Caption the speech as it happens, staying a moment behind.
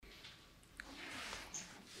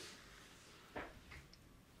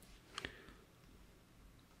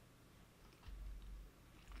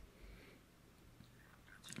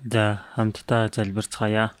За хамтдаа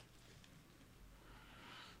залбирцгаая.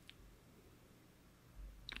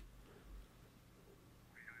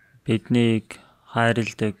 Биднийг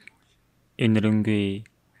хайрладаг энэрэнгүй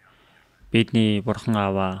бидний Бурхан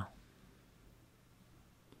Аава.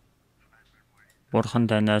 Бурхан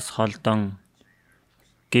танаас холдон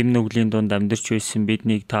гэм нүглийн дунд амьдарч байсан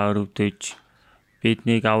биднийг та өрөвдөж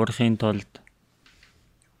биднийг аврахын тулд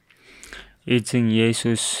эзэн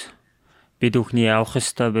Есүс бид бүхний авах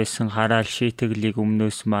ёстой байсан хараал шийтгэлийг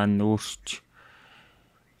өмнөөс маань өөрч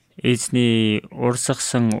эзний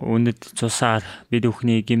урсгасан үнэт цусаар бид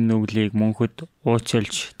бүхний гэм нүглийг мөнхөд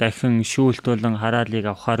уучлж дахин шүүлт болон хараалыг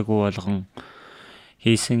авахааргүй болгон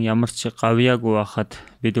хийсэн ямар ч гавьяагүй байхад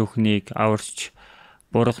бид бүхнийг аварч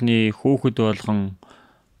Бурхны хүүхэд болгон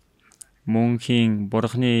мөнхийн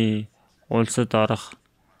Бурхны улсад орох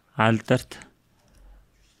алдарт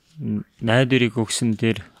найдварыг өгсөн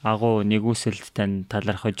тэр агуу нэгүсэлд тань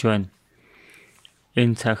талархаж байна.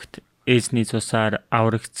 Энэ цагт эзний цусаар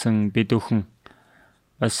аврагдсан бид бүхэн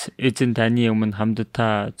бас эзэн таны өмнө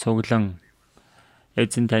хамтдаа цуглан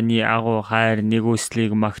эзэн таны агуу хайр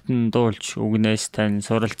нэгүслийг магтан дуулж үгнээс тань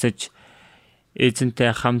суралцаж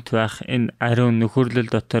эзэнтэй хамт байх энэ ариун нөхөрлөл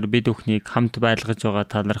дотор бид бүхнийг хамт байлгаж байгаа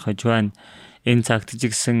талархаж байна. Энэ цагт ч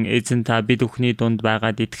гэсэн эзэн та бид бүхний дунд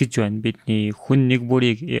байгаад итгэж байна. Бидний хүн нэг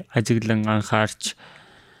бүрийг ажиглан анхаарч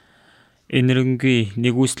энэрэнгүй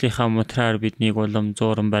нэгүслийнхаа мутраар биднийг улам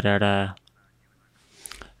зууран бариараа.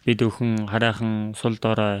 Бид бүхэн хараахан сул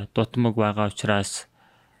дорой дутмаг байгаа учраас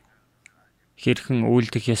хэрхэн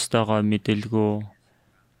үйлдэх ёстойгоо мэдэлгүй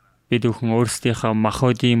бид бүхэн өөрсдийнхөө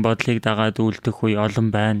махбодийн бодлыг дагаад үйлдэх үе олон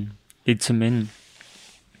байна. Эзэн минь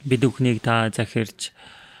бид бүхнийг та захирч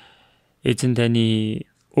эзэн таны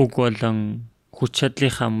үг болон хүч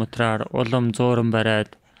чадлынхаа мутраар улам зууран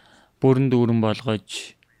бариад бүрэн дүүрэн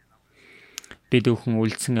болгож бид бүхэн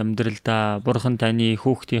үлдсэн амьдралдаа Бурхан таны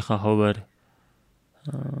хүүхдийнхээ хуваар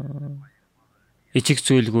ичиг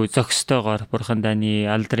зүйлгүй зохистойгоор Бурхан таны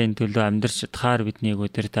алдрын төлөө амьдарч чадхаар биднийг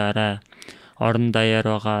удирдаарай. Орон даяар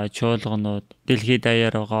байгаа чуулганууд, дэлхийд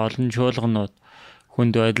даяар байгаа олон чуулганууд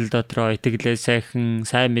хүнд байдал дотроо итгэлээ сайхан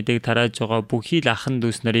сайн мэдээг тарааж байгаа бүхий л ахын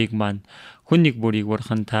дүүс нарыг маань хүн нэг бүрийг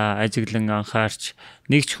Бурхан та ажиглан анхаарч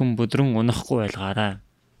нэг ч хүн бүдрэн унахгүй байлгаарай.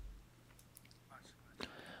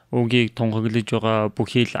 Үгийг тунхаглаж байгаа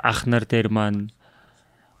бүхий л ах нар дээр маань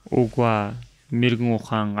үгва мэрэгэн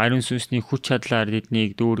ухаан ариун сүнсний хүч чадлаар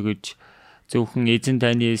биднийг дүүргэж зөвхөн эзэн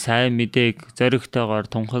таны сайн мэдээг зоригтойгоор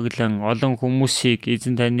тунхаглан олон хүмүүсийг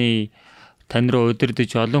эзэн тань руу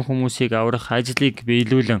удирдах олон хүмүүсийг аврах ажлыг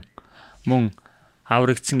биелүүлэн мөн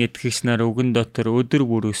аврагдсан итгэгч нар үгэн дотор өдөр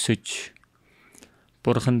бүр өсөж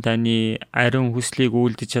Бурхан таны ариун хүслийг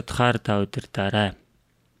үйлдэж чадхаар та удирдаарай.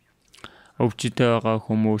 Өвчтөй байгаа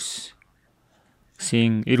хүмүүс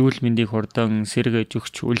син эрүүл мэндийг хурдан сэргэж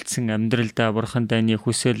өгч үлдсэн амьдралдаа Бурхан таны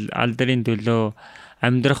хүсэл алдрын төлөө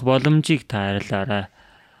амьдрах боломжийг та арилаарай.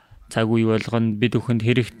 Цаг үе болгонд бид бүхэнд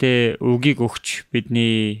хэрэгтэй үгийг өгч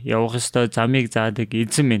бидний явах ёстой замыг заадаг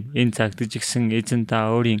эзэн минь энэ цагт ч гэсэн эзэн та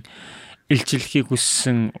өөрийн илчлэхийг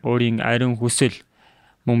хүссэн өөрийн ариун хүсэл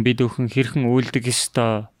мөн бид бүхэн хэрхэн үйлдэх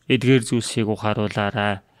ёстой эдгээр зүйлсийг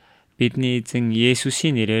ухааруулаарай. Бидний эзэн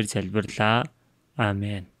Есүсийн нэрээр залбирлаа.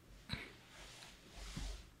 Аамен.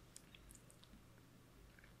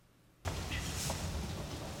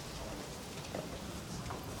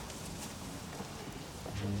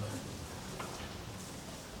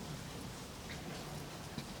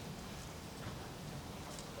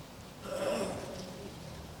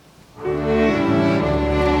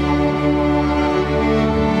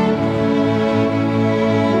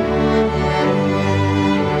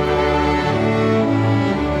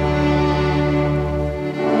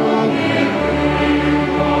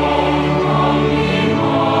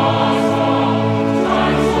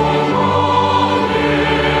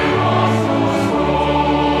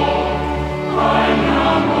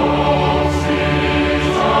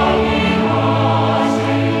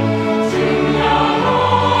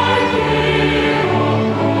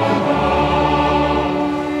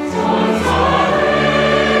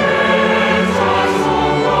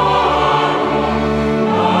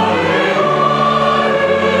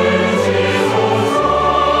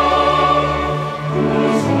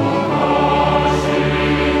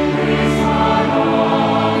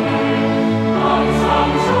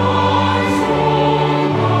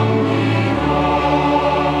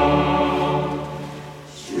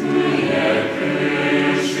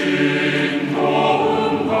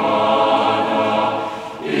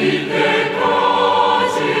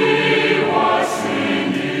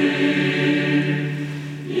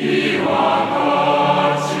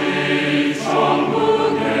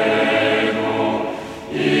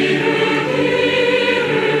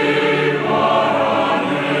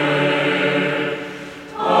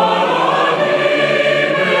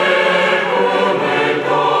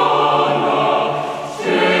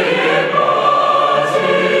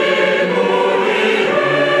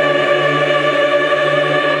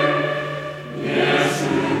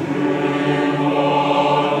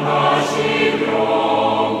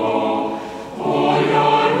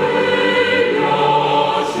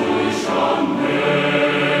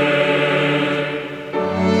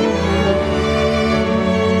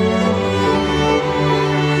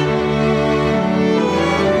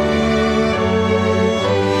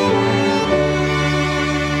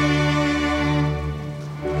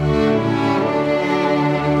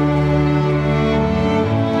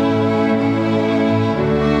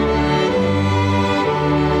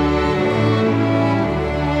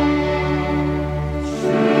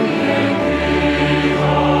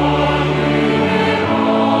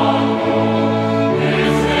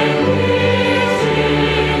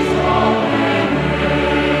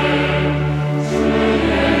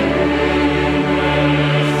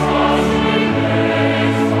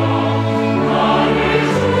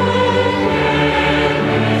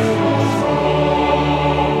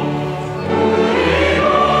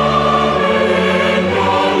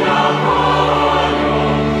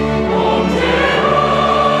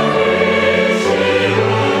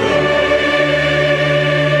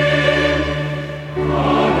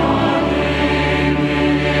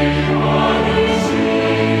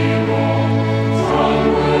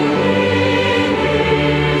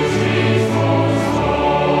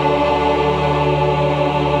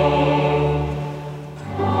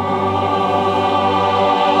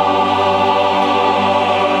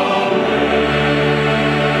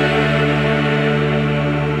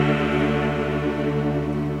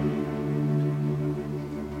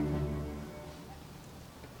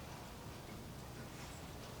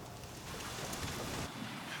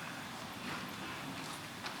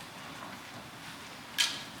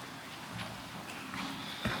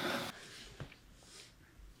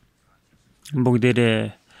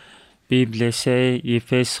 Бүгдээрээ Библиэсээ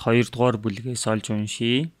Эфес 2 дугаар бүлгээс олж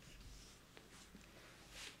уншийе.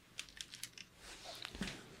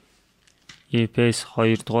 Эфес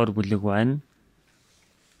 2 дугаар бүлэг байна.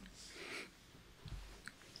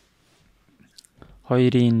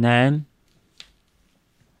 2:8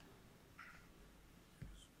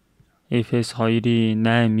 Эфес 2:8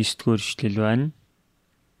 9 дугаар ишлэл байна.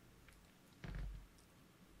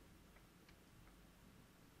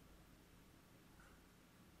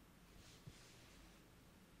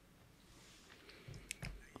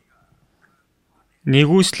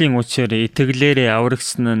 Нэгүслийн учир итгэлээрээ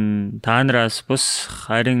аврагдсан нь та нараас бус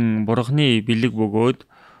харин Бурхны бэлэг бөгөөд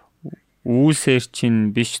үүсээр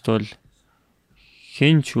чинь биш тул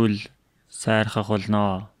хэн ч үл сайрхах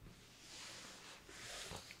болно.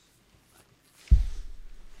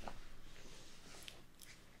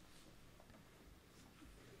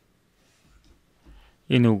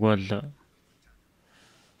 Энэ үг бол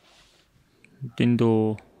дэндүү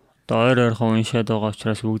ойр ойрхон уншаад байгаа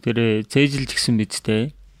учраас бүгдээрээ цээжилж гисэн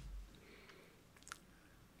бидтэй.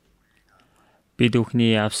 Бид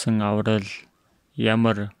бүхний авсан аврал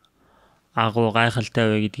ямар агуу гайхалтай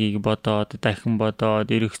вэ гэдгийг бодоод дахин бодоод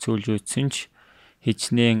эрэх зүйлж үтсэн ч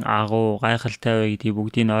хичнээн агуу гайхалтай вэ гэдгийг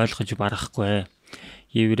бүгдийг ойлгож барахгүй.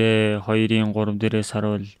 Еврэ 2:3 дээрээс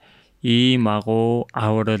харуул ийм агуу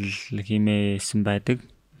аврал хэмээсэн байдаг.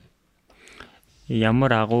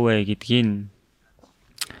 Ямар агуу вэ гэдгийг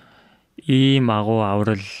ийм агуу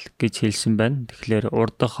аврал гэж хэлсэн байна. Тэгэхээр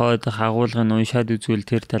урд хойдох агуулгын уншаад үзвэл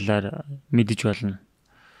тэр талаар мэдэж болно.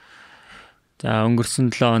 За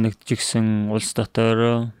өнгөрсөн 7 хоногт ч гэсэн улс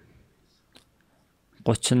дотор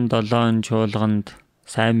 37 чуулганд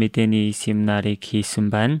сайн мэдээний семинарыг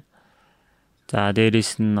хийсэн байна. За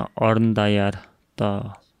дээрэс нь орон даяар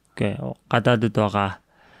одоо гадаадд байгаа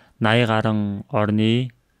 80 гаруй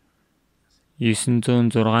орны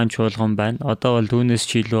 906 чуулган байна. Одоо бол түүнээс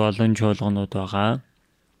ч илүү олон чуулганууд байгаа.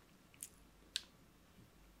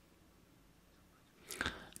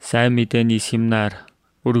 Сайн мэдээний семинар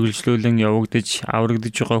үргэлжлүүлэн явагдаж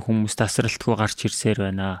аврагдаж байгаа хүмүүс тасралтгүй гарч ирсээр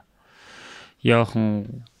байна.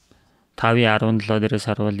 Йохан 5:17 дээрээс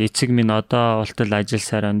харуул эцэг минь одоо ултал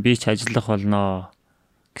ажилласаар байна. Би ч ажиллах болно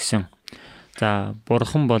гэсэн. За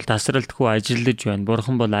Бурхан бол тасралтгүй ажиллаж байна.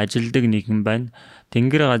 Бурхан бол ажилдаг нэгэн байна.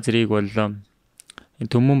 Тэнгэр газрыг бол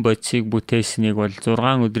Түмэн бодисыг бүтээснийг бол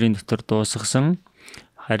 6 өдрийн дотор дуусгасан.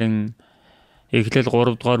 Харин Эхлэл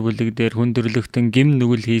 3 дугаар бүлэг дээр хүндрэлтэн гим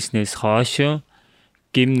нүгэл хийснээс хойш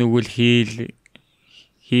гим нүгэл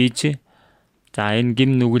хийж за энэ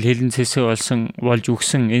гим нүгэл хилэнцээсээ болж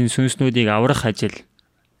өгсөн энэ сүнснүүдийг аврах ажил.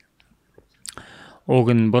 Уг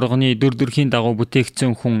нь Бурханы дүрхийн дагуу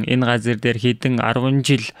бүтээгдсэн хүн энэ газар дээр хэдэн 10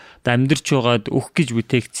 жил амьдарч байгаад өөх гэж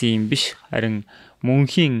бүтээгдсэн юм биш. Харин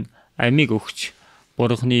мөнхийн амийг өгч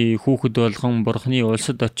Бурханы хүүхэд болгон Бурханы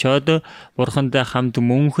улсад очиод Бурхантай хамт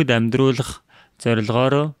мөнхөд амьдруулах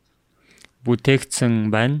зорилгоор бүтээгдсэн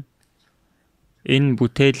байна. Энэ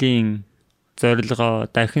бүтээлийн зорилгоо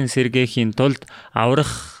дахин сэргээхийн тулд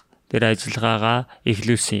аврах тэр ажиллагаагаа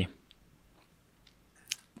эхлүүлсэн юм.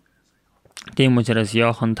 Тийм учраас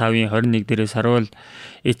Йохан 5:21 дээрээс харуул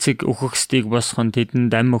эцэг үхэгсдийг босгон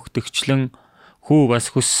тэдэнд ам өгдөгчлэн хүү бас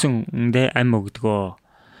хүссэндээ ам өгдөгөө.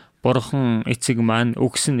 Бурхан эцэг маань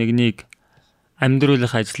өгсөн нэгнийг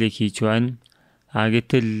амьдруулах ажлыг хийж байна.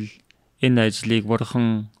 Гэтэл энэ ажлыг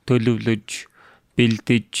Бурхан төлөвлөж,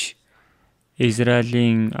 бэлдэж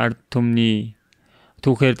Израилийн ард түмний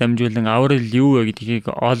түүхээр дамжуулан аврал юу вэ гэдгийг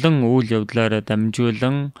олон үйл явдлаараа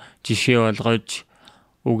дамжуулан жишээ болгож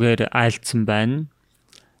үгээр айлцсан байна.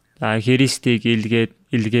 Христийг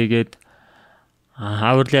илгээгээд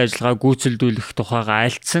авралын ажиллагаа гүйцэлдүүлэх тухайга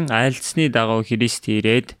айлцсны дагуу Христ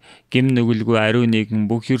ирээд гим нүгэлгүй ариун нэгэн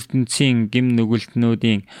бүх ертөнцийн гим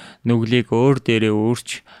нүгэлтнүүдийн нүглийг өөр дээрээ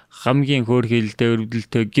өөрч хамгийн хөөрхилтэй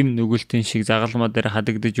өрөвдөлтөй гим нүгэлтэн шиг загалмаа дээр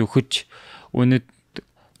хадагдаж өгч үнэт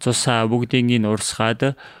цусаа бүгдийг нь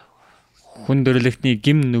урсгаад хүндрэлтний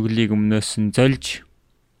гим нүглийг өмнөөс нь зольж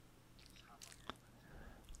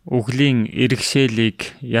үхлийн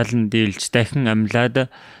иргэшээлийг ялан дийлж дахин амьлаад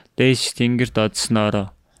дээш тэнгэрт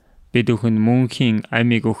одсноор бид бүхэн мөнхийн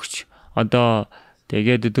амийг өгч одоо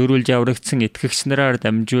тэгээд дөрвөлж аврагдсан итгэгч нараар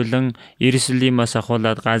дамжуулан Иерусалимаас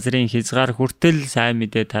ахуулаад газрын хязгаар хүртэл сайн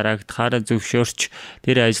мэдээ тараагдахаар зөвшөөрч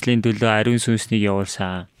тэр ажлын төлөө ариун сүнснийг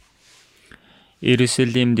явуулсан.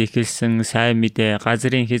 Иерусалимд ихэлсэн сайн мэдээ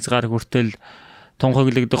газрын хязгаар хүртэл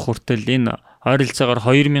тунхаглагдах хүртэл энэ ойролцоогоор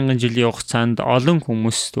 2000 жилийн хугацаанд олон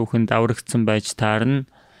хүмүүс түүхэнд аврагдсан байж таарна.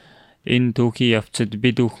 Энэ түүхийн явцад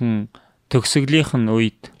бид бүхэн төгсгөлийнх нь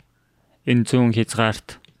үед энэ зүүн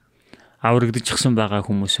хязгаарт аврагдчихсан байгаа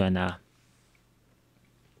хүмүүс байна.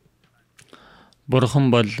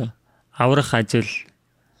 Бурхан бол аврах ажил,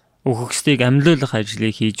 үхэгсдийг амьлуулах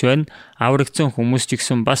ажлыг хийж байна. Аврагдсан хүмүүс ч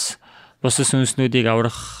гэсэн бас бусад сүнснүүдийг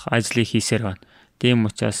аврах ажлыг хийсээр байна. Тийм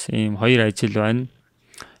учраас ийм хоёр ажил байна.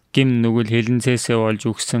 Гим нүгэл хилэнцээсээ болж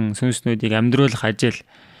өгсөн сүнснүүдийг амьдруулах ажил.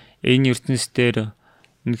 Энэ ертөнцийн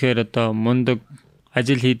үнэхээр одоо мундаг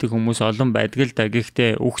ажил хийдэг хүмүүс олон байдаг л да.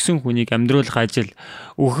 Гэхдээ өгсөн хүнийг амьдруулах ажил,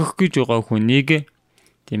 өгөх гэж байгаа хүнийг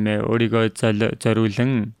тийм ээ өөрийгөө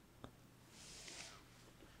зориулан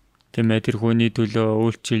тийм ээ тэр хүний төлөө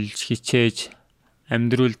үйлчилж хичээж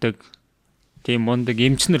амьдруулдаг тийм мундаг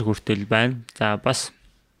эмчнэр хүртэл байна. За бас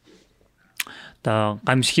одоо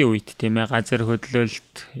гамшигын үед тийм ээ газар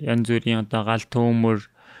хөдлөлт янз бүрийн одоо гал төмөр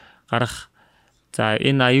гарах. За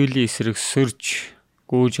энэ аюулын эсрэг сөрж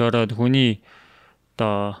гүйж ороод хүний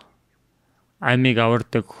одоо амийг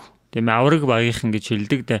авардаг тийм ээ авраг багийнхан гэж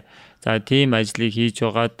хэлдэг дээ. За тийм ажлыг хийж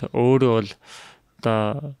байгаад өөрөө бол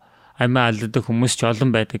одоо амиа алддаг хүмүүс ч олон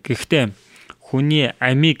байдаг. Гэхдээ хүний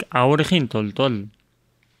амийг аврахын тулд бол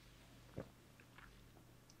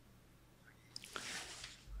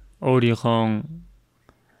өөрийнхөө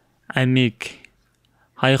амийг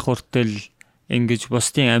хаях хүртэл ингэж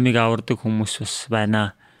бусдын амийг авардаг хүмүүс бас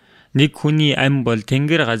байна. Нэг хүний ам бол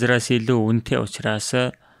тэнгэр газраас илүү үнэтэй учраас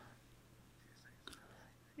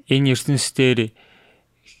энэ ертөнцийн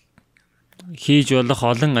хийж болох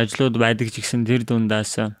олон ажлууд байдаг ч гэсэн тэр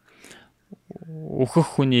дундаас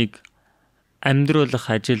өөхөх хүнийг амьдруулах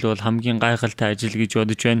ажил бол хамгийн гайхалтай ажил гэж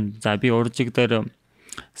бодож байна. За би уржиг дээр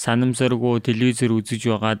санамсаргүй телевизээр үзэж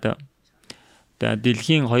байгаад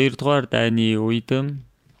дэлхийн 2 дугаар дайны үед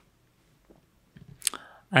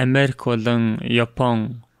Америк болон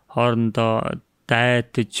Япон хоорондоо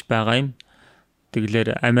дайтаж байгаа юм.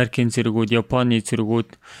 Тэгэлэр Америкийн цэргүүд, Японы цэргүүд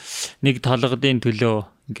нэг толгодын төлөө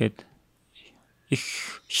ингээд их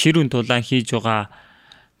ширүүн тулаан хийж байгаа.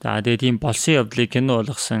 За тэгээд тийм болсон явдлыг кино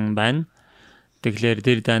болгосон байна. Тэгэхээр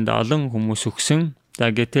тэр данд олон хүмүүс өгсөн.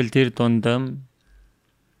 За гэтэл тэр дунд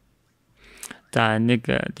за нэг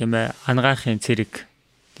тийм ээ ангаахын цэрэг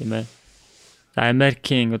тийм ээ. За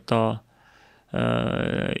Америкийн одоо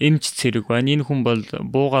эмч цэрэг байна. Энэ хүн бол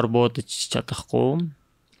буугаар буудаж чадахгүй.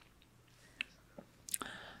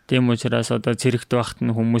 Тийм учраас одоо цэрэгт багт нь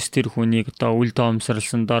хүмүүс тэр хүнийг одоо үл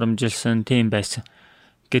тоомсорлсон, доромжилсан тийм байсан.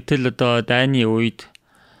 Гэтэл одоо дайны үед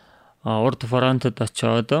урд фронтод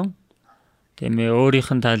очиод тийм ээ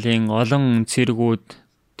өөрийнх нь талын олон цэргүүд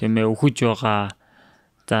тийм ээ өгөж байгаа.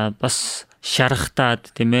 За бас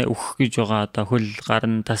шархтаад тийм ээ өгөх гэж байгаа одоо хөл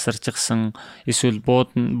гарн тасарчсан эсвэл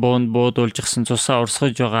буудуулжсэн цусаа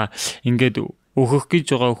урсгаж байгаа ингээд өгөх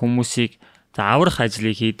гэж байгаа хүмүүсийг за аврах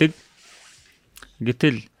ажлыг хийдэг.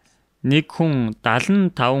 Гэтэл нэг хүн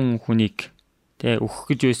 75 хүнийг тэ өгөх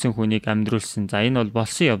гэж байсан хүнийг амьдруулсан. За энэ бол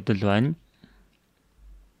болсон явдал байна.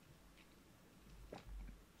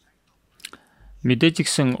 Мэдээж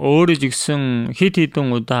гисэн өөрөө жигсэн хит хитэн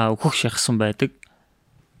удаа өгөх шахсан байдаг.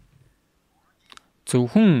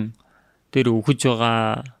 Зөвхөн тэр өгөж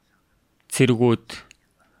байгаа цэргүүд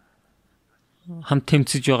хамт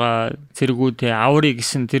тэмцэж байгаа цэргүүдээ аврыг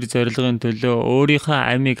гэсэн тэр зорилгын төлөө өөрийнхөө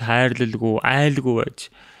амийг хайрлалгүй, айлгүй байж.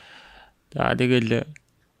 За тэгэл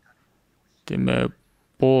тийм ээ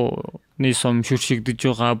бууны сум шүршигдэж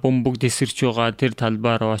байгаа, бөмбөг тесэрч байгаа тэр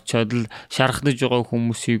талбаар очиод л шархдаж байгаа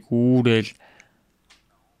хүмүүсийг үүрэл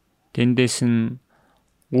тэндээс нь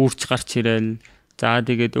үүрч гарч ирээл. За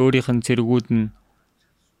тэгээд өөрийнх нь цэргүүд нь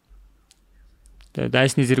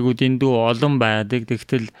дайсны цэргүүдийн дүү олон байдаг.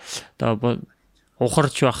 Тэгтэл одоо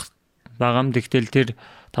ухарч багам тэгтэл тэр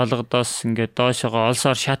толгодоос ингээд доошогоо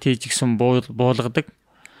олсоор шат хийж гисэн буулгадаг.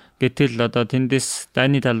 Гэтэл одоо тэндээс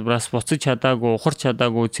дайны талбараас буцаж чадаагүй, ухарч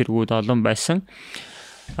чадаагүй цэргүүд олон байсан.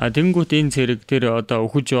 Тэнгүүт энэ цэрэг тэр одоо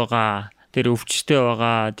өгөж байгаа, тэр өвчтэй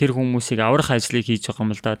байгаа тэр хүмүүсийг аврах ажлыг хийж байгаа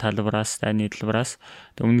юм л да талбараас, дайны талбараас.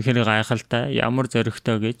 Тэг үнэхээр гайхалтай, ямар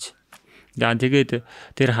зоригтой гэж. За тэгээд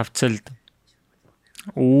тэр хавцалд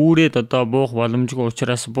үүрээд одоо буух боломжгүй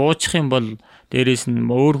учраас буучих юм бол дээрээс нь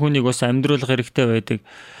өөр хүнийг бас амьдруулах хэрэгтэй байдаг.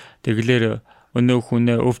 Тэглэр өнөө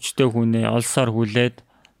хүнээ, өвчтэй хүнээ олсоор хүлээд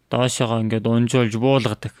доошогоо ингээд унжуулж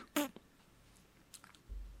буулгадаг.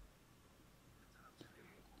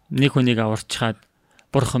 Нэг хүнийг аварчхаад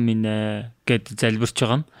бурхан минь гэд залбирч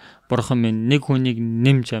байгаа юм. Бурхан минь нэг хүнийг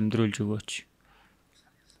нэмж амьдруулж өгөөч.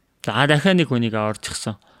 За дахиад нэг хүнийг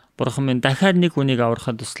аварчихсан. Бурхан минь дахиад нэг хүнийг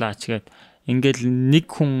аврахад туслаач гэд ингээд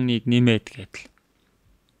нэг хүнийг нэмээд гэдэл.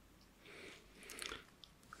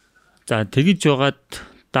 За тэгж жагаад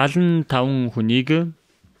 75 хүнийг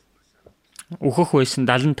өгөх байсан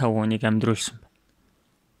 75 хүнийг амьдруулсан.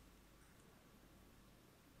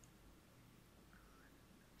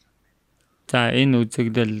 За энэ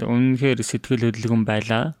үзэгдэл үнэхээр сэтгэл хөдлөгөн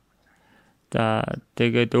байлаа. За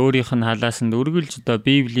тэгээд өөрийнх нь халаасанд үргэлж одоо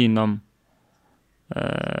Библийн ном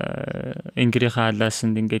Ингрийнхаа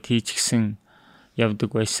халаасанд ингээд хийчихсэн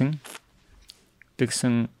явдаг байсан.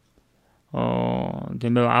 Тэгсэн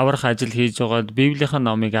аврах ажил хийж байгаад Библийн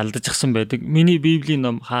номыг алдчихсан байдаг. Миний Библийн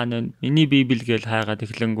ном хаана вэ? Миний Библи гэж хайгаад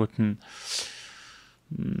эхлэнгүүт нь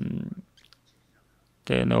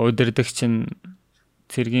тэгээ өдөрдөгч нь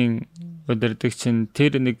цэргийн өдөрдөгч нь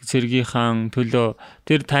тэр нэг цэргийнхаа төлөө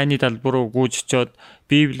тэр тайны талбар руу гүйж очоод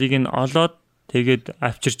Библийг нь олоод тэгээд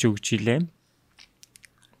авчирч өгч илээ.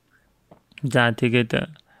 За тэгээд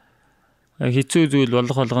хэцүү зүйл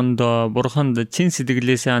болох болгондоо бурханд чин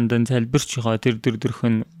сэтгэлээсээ андан залбирч байгаа тэр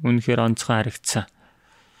дөрхөн үнэхээр онцгой харагдсан.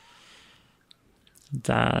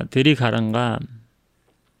 За тэрийг харангаа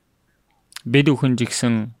бид бүхэн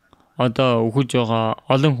жигсэн одоо өгөж байгаа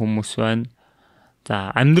олон хүмүүс байна. За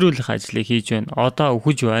амьдруулах ажлыг хийж байна. Одоо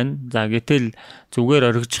өгөж байна. За гэтэл зүгээр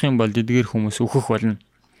оргижих юм бол эдгээр хүмүүс өөхөх болно.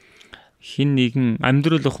 Хин нэгэн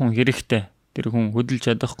амьдруулах хүн хэрэгтэй. Тэр хүн хөдөлж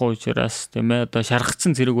чадахгүй учраас тийм ээ одоо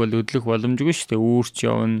шаргацсан зэрэг бол өдлөх боломжгүй шүү дээ. Үүрч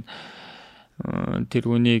явна. Тэр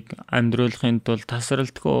хүнийг амьдруулахын тулд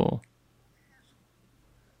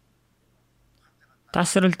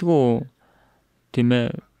тасралтгүй тийм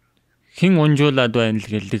ээ хэн унжуулад байна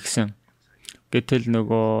л гэлдэгсэн. Гэтэл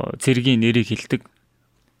нөгөө цэргийн нэрийг хэлдэг.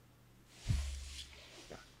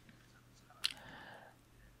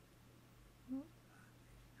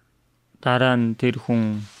 Дараа нь тэр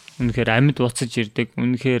хүн үнэхээр амьд буцаж ирдэг.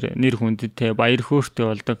 Үнэхээр нэр хүндтэй баяр хөөртэй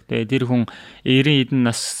болдог. Тэгээ тэр хүн 90 эдэн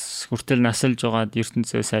нас хүртэл насалж байгаад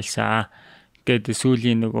ертөнцөө сайлсаа гэдэг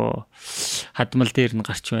сүүлийн нөгөө хадмал дээр нь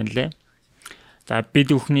гарч байна лээ. За бид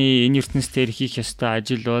бүхний энэ ертөнцийн хийх ёстой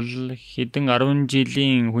ажил бол хэдэн 10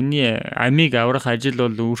 жилийн хүний амийг аврах ажил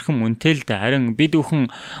бол үрхэн үнэтэй л дээ. Харин бид бүхэн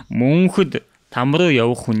мөнхөд там руу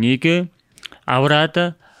явах хүнийг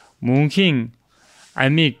авраад мөнхийн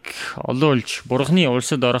амийг олуулж бурхны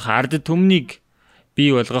улсад орох ард түмнийг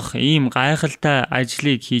бий болгох ийм гайхалтай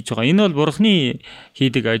ажлыг хийж байгаа. Энэ бол бурхны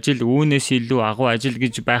хийдэг ажил, үүнээс илүү агуу ажил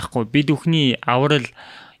гэж байхгүй. Бид бүхний аврал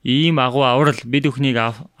ийм агуу аврал бид бүхнийг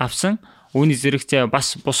авсан. Үүний зэрэгцээ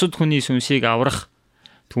бас бусад хүний сүнсийг аврах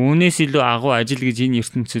түүнээс илүү агуу ажил гэж энэ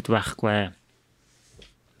ертөнцид байхгүй.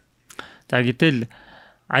 За гэтэл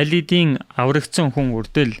аль хэдийн аврагдсан хүн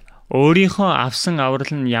үрдэл өөрийнхөө авсан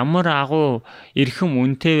аврал нь ямар агуу эрхэм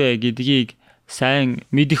үнэтэй вэ гэдгийг сайн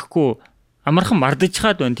мэдэхгүй амархан мардаж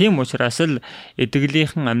хаад байна. Тийм учраас л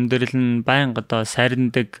эдгэлийнхэн амьдрал нь байнга одоо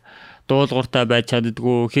сарндаг, дуулууртай байж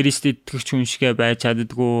чаддгүй, Христэд итгэгч хүн шигэ байж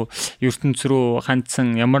чаддгүй, ертөнц рүү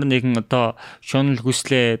хандсан ямар нэгэн одоо шунал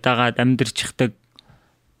хүслээ дагаад амьдрчихдаг.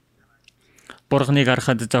 Бурхныг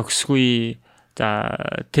харахад зогсгүй. За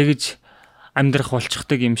тэгж амьдрах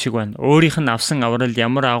болчихдаг юм шиг байна. Өөрийнх нь авсан аврал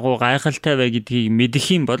ямар агуу гайхалтай вэ гэдгийг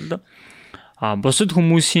мэдэх юм бол бусад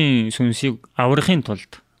хүмүүсийн сүнсийг аврахын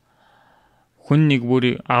тулд хүн нэг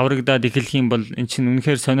бүр аврагдаад эхлэх юм бол эн чинь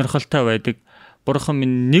үнэхээр сонирхолтой байдаг. Бурхан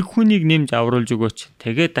минь нэг хүнийг нэмж авруулж өгөөч.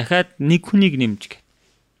 Тэгээд дахиад нэг хүнийг нэмж гэ.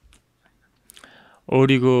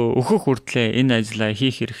 Өөрийгөө өөхөх хүртлээр энэ ажлаа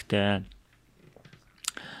хийх хэрэгтэй.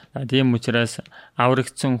 Тийм учраас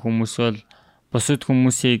аврагдсан хүмүүс бол бусад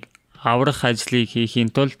хүмүүсийг аврах ажлыг хийхийн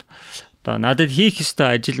тулд одоо надад хийх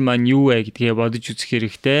ёстой ажил маань юу вэ гэдгээ бодож үзэх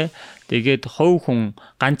хэрэгтэй. Тэгээд хов хүн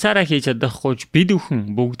ганцаараа хийж чадахгүй бид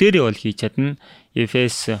бүхэн бүгдээрээ бол хийж чадна.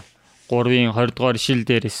 Эфес 3-ын 20 дугаар шил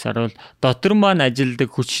дээрээс харуул дотор маань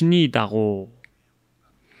ажилдаг хүчний дагуу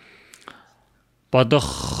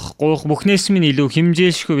бодох гуйх бүхнээс минь илүү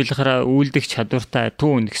хэмжээшгүй бэлхараа үйлдэх чадвартай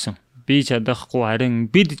түүн гэсэн. Би чадахгүй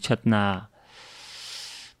харин бид чаднаа.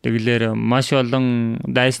 Тэгэлэр маш олон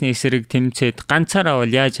дайсны эсрэг тэмцээд ганцаараа бол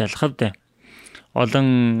яаж алах вэ?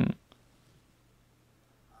 Олон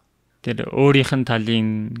тэр өөрийнх нь талын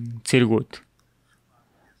цэргүүд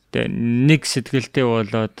тэг нэг сэтгэлтэй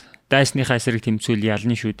болоод дайсныхаа эсрэг тэмцүүл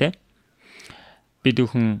ялна шүү дээ. Бид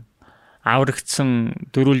бүхэн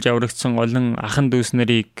дөрүүлж аврагдсан олон ахан дүүс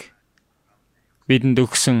нарыг бидэнд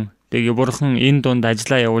өгсөн. Тэгээ бурхан энэ дунд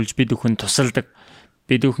ажиллаа явуулж бид бүхэн тусалдаг.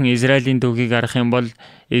 Бид бүхэн Израилийн төвгийг харах юм бол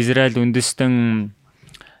Израиль үндэстэн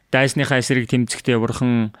дайсныхаа эсрэг тэмцэхдээ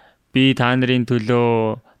бурхан би та нарын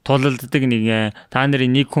төлөө тулалддаг нэг та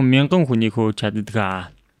нарын нэг хүн 1000 хүнийг хөөж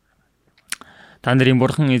чаддаг. Та нарын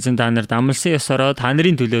бурхан эзэн та нарт амлсан ёсороо та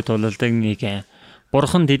нарын төлөө тулалдаг нэг.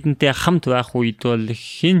 Бурхан тэдэнтэй хамт байх үед бол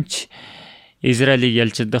хинч Израилийг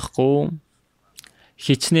ялж чадахгүй.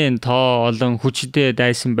 Хичнээн тоо олон хүчтэй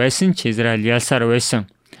дайсан байсан ч Израиль ялсаар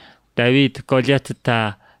байсан. Давид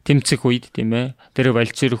Голиаттай тэмцэх үед тийм ээ тэр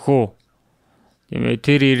болцорхоо Тийм ээ,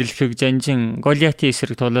 тэр ирэлхэг жанжин Голиатын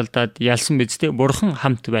эсрэг тулалдаад ялсан биз дээ. Бурхан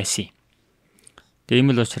хамт байсан.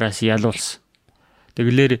 Тийм л учраас ялуулсан.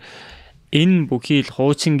 Тэгэлэр энэ бүхий л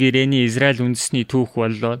хуучин гэрээний Израиль үндэсний түүх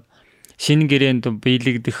боллоо. Шинэ гэрээнд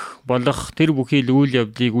биелэгдэх болох тэр бүхий л үйл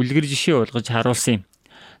явдлыг үлгэр жишээ болгож харуулсан юм.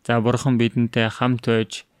 За бурхан бидэнтэй хамт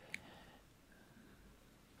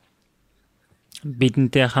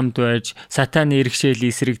байж сатаны иргэшээл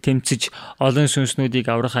эсрэг тэмцэж олон сүнснүүдийг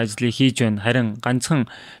аврах ажлыг хийж байна. Харин ганцхан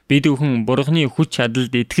бид бүхэн бурханы хүч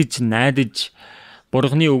чадалд итгэж найдаж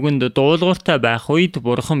бурханы үгэнд дуулууртай байх үед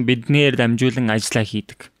бурхан биднээр дамжуулан ажиллаа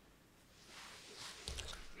хийдэг.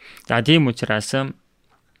 За тийм учраас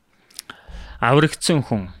аврагдсан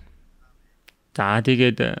хүн. За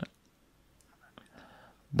тэгээд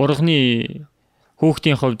бурханы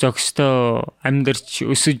хүүхдийн хувь зохистой амьдарч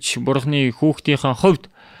өсөж бурханы хүүхдийнхээ хувьд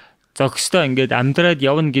зохистой ингээд амьдраад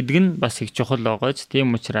явна гэдэг нь бас их чухал байгааз.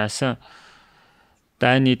 Тийм учраас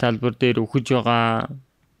дайны талбар дээр үхэж байгаа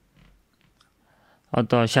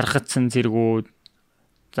одоо шархацсан зэргүүд,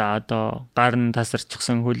 за одоо гар нь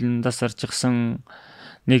тасарчихсан, хөл нь тасарчихсан,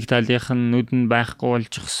 нэг талынх нь нүд нь байхгүй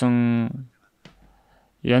болчихсон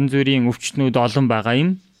янз бүрийн өвчтнүүд олон байгаа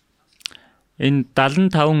юм. Энэ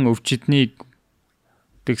 75 өвчтнийг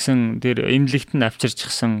тэгсэн тэр эмнэлэгт нь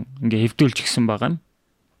авчирчихсан, ингээ хэвдүүлчихсэн байгаа юм.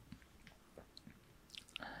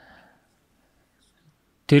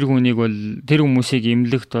 Тэр хүмүүсийг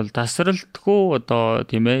эмнэлэгт бол тасралтгүй одоо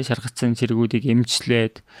тийм ээ шархацсан цэргүүдийг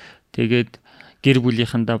эмчлээд тэгээд гэр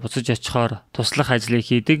бүлийнхэндээ буцаж очихоор туслах ажлыг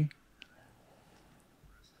хийдэг.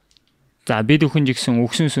 За бид бүхэн жигсэн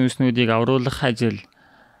өгсөн сүнснүүдийг авруулах ажил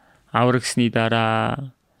аврагсны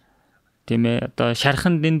дараа тийм ээ одоо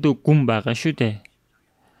шархан дэндүү гүн байгаа шүү дээ.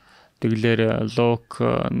 Тэгэлэр Лук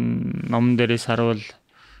номон дээрээс харуул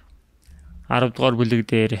 10 дугаар бүлэг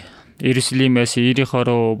дээр Иерусалимээс Ирихо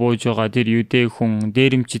руу бууж байгаа тэр юдэ хүн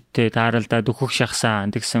дээрэмчидтэй тааралдаад өөхөх шахсан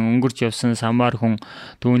тэгсэн өнгөрч явсан самар хүн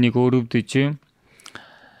түүнийг өрөвдөж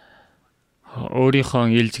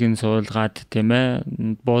өөрийнхөө илжгэн суулгаад тийм ээ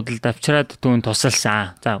буудалд авчираад түүн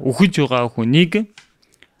тусалсан. За үхэж байгаа хүнийг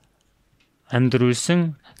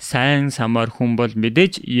амьдруулсан сайн самар хүн бол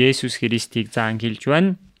мэдээж Есүс Христийг заан хэлж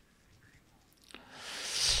байна.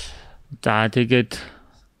 За тэгээд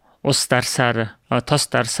тос дарсаар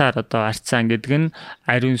одоо арцсан гэдэг нь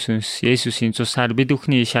ариун сүнс Есүсийн цусаар бид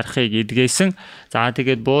бүхний шарахыг эдгээсэн. За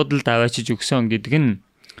тэгээд буудалд аваачиж өгсөн гэдэг нь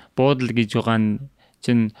буудал гэж байгаа нь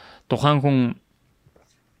чинь тухайн хүн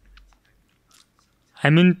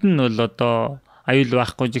аминд нь бол одоо аюул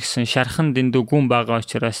байхгүй гэсэн шархан дэндүү гүн байгаа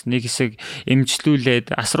учраас нэг хэсэг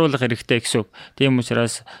эмчлүүлээд асруулах хэрэгтэй гэсэн. Тийм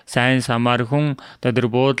учраас сайн самар хүн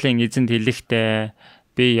тэр буудлын эзэнд хэлэхдээ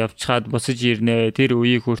би явчихад буцаж ирнэ. Тэр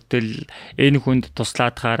үеийг хүртэл энэ хүнд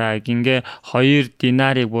туслаадахаараа гингээ 2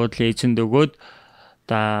 динарыг буудлын эзэнд өгөөд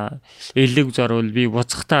та элэг зорвол би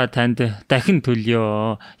буцахтаа танд дахин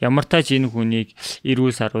төлөё. Ямар тач энэ хүнийг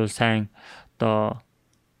эрүүл сарвал сайн одоо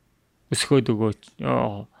өсгөөд өгөөч,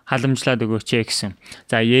 халамжлаад өгөөч гэсэн.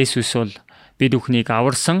 За Есүс бол бид бүхнийг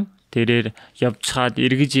аварсан. Тэрээр явчихад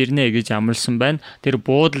эргэж ирнэ гэж амласан байна. Тэр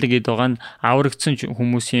буудал гэдэг байгаа нь аврагдсан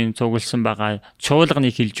хүмүүсийн цугласан байгаа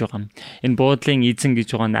чуулганыг хэлж байгаа. Энэ буудлын эзэн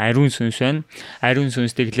гэж байгаа нь ариун сүнс байна. Ариун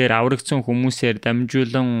сүнс тэгэхээр аврагдсан хүмүүсээр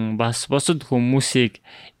дамжуулан бас бусад хүмүүсийг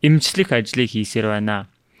эмчлэх ажлыг хийсээр байна.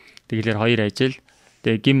 Тэгэхээр хоёр ажил.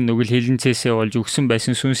 Тэгээ гим нүгэл хилэнцээсээ болж өгсөн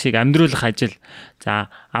байсан сүнсийг амьдруулах ажил. За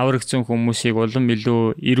аврагдсан хүмүүсийг улам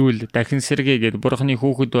илүү эрүүл дахин сэргээгээд бурхны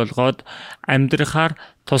хүүхэд болгоод амьдрахаар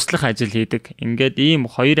туслах ажил хийдэг. Ингээд ийм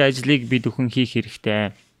хоёр ажлыг бид бүхэн хийх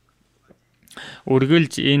хэрэгтэй.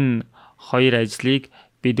 Үргэлж энэ хоёр ажлыг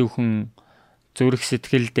бид бүхэн зүрх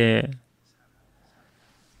сэтгэлдээ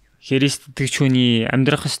Христ итгэж хүний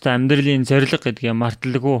амьдрах ёстой амьдралын зорилго гэдгээ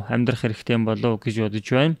марталгүй амьдрах хэрэгтэй болов гэж бодож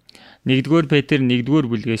байна. 1-р Петр 1-р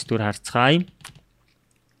бүлгээс дүр харцгаая.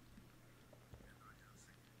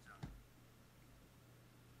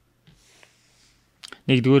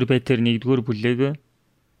 1-р Петр 1-р бүлэг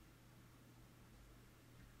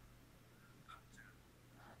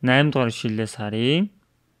 8-р ишлэлээс харъя.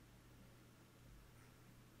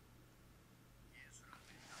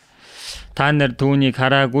 Та нар түүнийг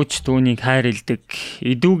хараагүй ч түүнийг хайрладаг.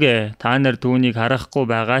 Идүүгээ та нар түүнийг харахгүй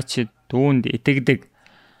байгаа ч түүнд итгэдэг.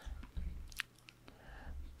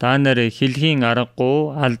 Та нар хэлхийн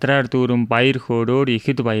аргагүй алдраар дүүрэн баяр хөөрөөр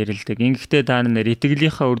ихэд баярладаг. Ингэхдээ та нар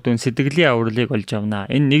итгэлийнхаа үр дүн сэтгэлийн авралыг олж авна.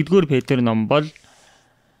 Энэ 1-р Петр ном бол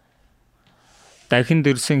дахин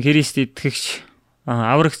дөрсөн Христ итгэгч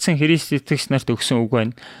аврагдсан Христ итгэгч нарт өгсөн үг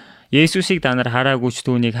байна. Есүсийг та нар хараагүй ч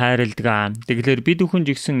түүнийг хайрладаг. Тэгэхээр бид бүхэн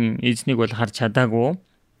жигсэн эзнийг бол харж чадаагүй.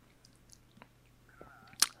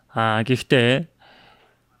 Гэхдээ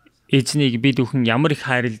эзнийг бид бүхэн ямар их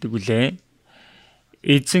хайрладаг вүлээ?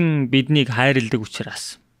 Эзэн биднийг хайрладаг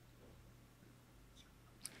учраас.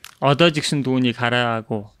 Одоо ч гэсэн түүнийг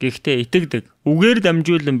хараагүй. Гэхдээ итгэдэг. Үгээр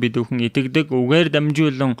дамжуулан бид бүхэн итгэдэг. Үгээр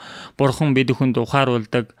дамжуулан Бурхан бид бүхэнд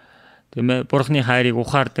ухааруулдаг. Тийм ээ. Бурханы хайрыг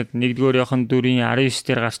ухаардаг. 1-р Иохан 4:19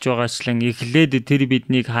 дээр гарч байгаачлан эхлээд тэр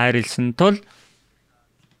биднийг хайрлсан тул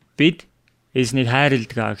бид эзнийг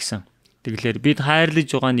хайрладаг гэсэн. Тэгэхээр бид хайрлаж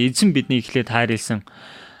байгаа нь эзэн биднийг эхлээд хайрлсан.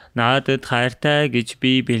 Надад хайртай гэж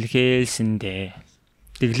би бэлхээлсэндээ.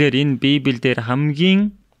 Тэгэхээр энэ Библиэлд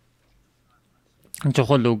хамгийн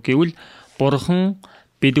чухал үг гэвэл Бурхан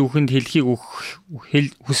бид бүхэнд хэлхийг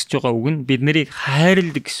хүсэж байгаа үг нь бид нарыг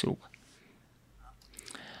хайрладаг гэсэн үг.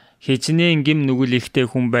 Хичнээн гим нүгэл ихтэй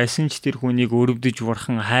хүн байсан ч тэр хүнийг өрөвдөж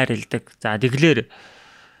Бурхан хайрладаг. За тэгэхээр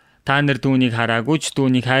та нар түүнийг хараагүй ч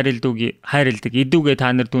түүнийг хайрладаг. Идүүгээ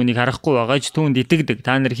та нар түүнийг харахгүй байгаа ч түүнд итгэдэг.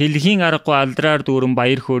 Та нар хэлхийн аргагүй алдраар дүүрэн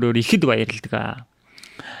баяр хөөрөөр ихэд баярладаг.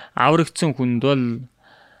 Аврагдсан хүнд бол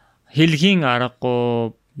хэлхийн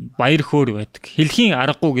аргагүй баяр хөөр байдаг. Хэлхийн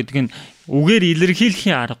аргагүй гэдэг нь үгээр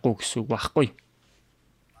илэрхийлхийн аргагүй гэсэн үг байхгүй.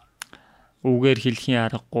 Үгээр хэлхийн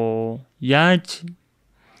аргагүй яаж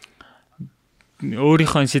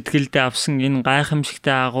өөрийнхөө сэтгэлдээ авсан энэ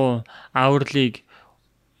гайхамшигтай агуу авралыг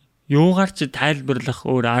юугаар ч тайлбарлах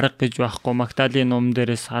өөр арга гэж байхгүй. Магдалины ном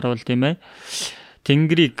дээрээс харуул тийм ээ.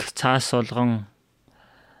 Тэнгэрийг цаас болгон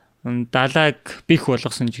далайг бих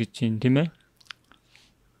болгосон ч гэж юм тийм ээ.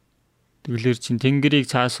 Тэгэлэр чин тэнгэрийг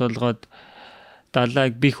цаас болгоод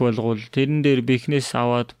далайг бих болгоул тэрэн дээр бихнээс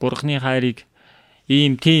аваад Бурханы хайрыг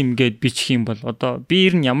ийм тийм гэд бичих юм бол одоо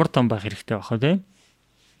биер нь ямар том байх хэрэгтэй байх вэ?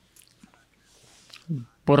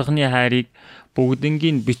 Бурханы хайрыг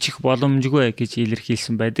бүгднгийн бичих боломжгүй гэж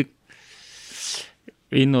илэрхийлсэн байдаг.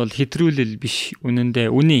 Энэ бол хэтрүүлэл биш, үнэн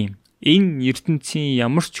дээ үний. Энэ ертөнцийн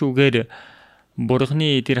ямар ч үгээр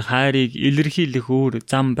Бурханы тэр хайрыг илэрхийлэх өөр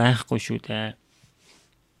зам байхгүй шүү дээ.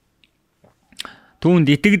 Түүнд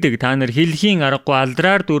итгэдэг та нар хэлхийн аргагүй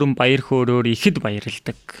алдраар дүүрэн баяр хөөрөөр ихэд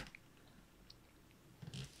баярладаг.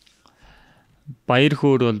 Баяр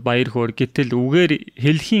хөөр бол баяр хөөр гэтэл үгээр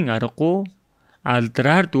хэлхийн аргагүй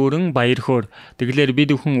алдраар дүүрэн баяр хөөр. Тэгэлэр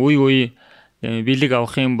бид бүхэн үе бэлэг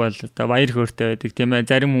авах юм бол одоо баяр хөөртэй байдаг тийм ээ.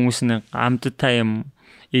 Зарим хүмүүс нь амттай юм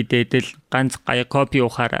идэдэл ганц гай копи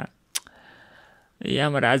ухаараа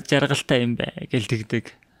ямар аз жаргалтай юм бэ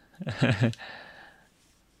гэлдэгдэг.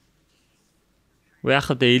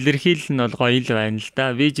 Яхад илэрхийлэл нь бол гоё л байна л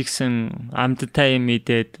да. Би ч гэсэн амттай юм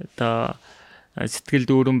идээд одоо сэтгэл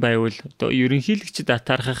дүүрэн байвал одоо ерөнхийлөгчд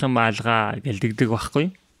атархах юм алгаа гэлдэгдэг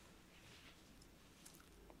байхгүй.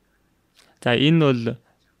 За энэ бол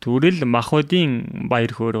түрэл махбодын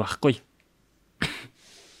баяр хөөр байхгүй.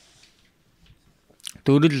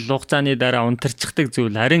 Түрэл хугацааны дараа унтарчихдаг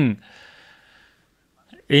зүйл харин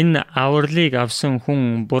энэ авралыг авсан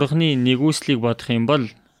хүн Бурханы нэгүслийг бодох юм бол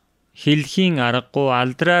хэлхийн аргагүй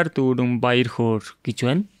алдраар дүүрэн баяр хөөр гэж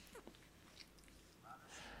байна.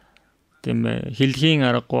 Тийм ээ хэлхийн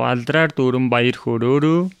аргагүй алдраар дүүрэн баяр хөөр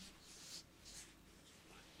өөрөө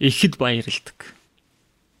ихэд баярладаг.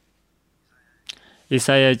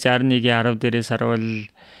 Исая 61:10 дээрээс харуул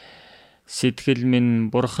сэтгэл минь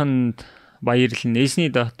Бурханд баярлан эзний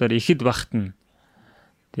доктор ихэд багтана.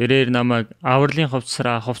 Тэрээр намайг авралын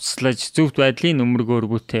хувцсараа хувцслаж зөвхт байдлын нүмергөөр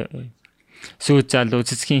бүтээ. Сүйд залуу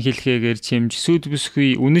цэцгийн хэлхээгээр чимж сүд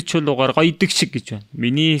бүсгүй үнэт чулуугаар гойдог шиг гэж байна.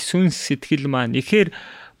 Миний сүнс сэтгэл маань ихээр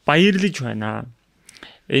баярлаж байна.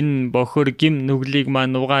 Энэ бохор гим нүглийг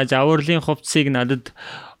маань угааж авралын хувцсыг надад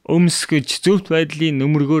өмсгөж зөвхт байдлын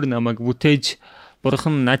нүмергөөр намайг бүтээж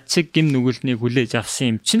Бурхан над чиг гим нүгэлтнийг хүлээж авсан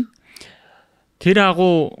юм чинь. Тэр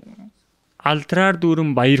агуу алдраар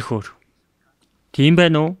дүүрэн баяр хөөр. Тийм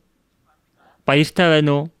байна уу? Баяртай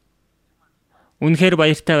байна уу? Үнэхээр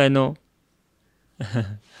баяртай байна уу?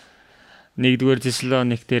 1-р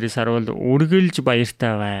Тесалоник дээрээс харуул үргэлж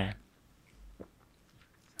баяртай бай.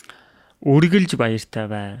 Үргэлж баяртай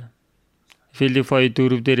бай. Филиппой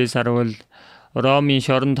 4 дээрээс харуул Ромын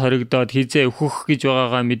шоронд хоригдоод хизээ өөхөх гэж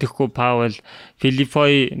байгаагаа мэдэхгүй Паул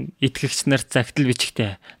Филиппой итгэгч нарт загтал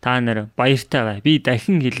бичгтээ та нар баяртай бай. Би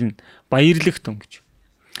дахин хэлнэ. Баярлах тун гэж.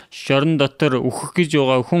 Шорон дотор өөхөх гэж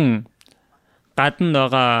байгаа хүн гадна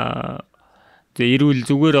байгаа эрүүл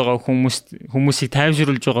зүгээр байгаа хүмүүсийг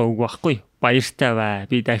тайвшруулж байгаа үг байхгүй. Баяртай бай.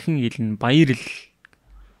 Би дахин хэлнэ. Баярл.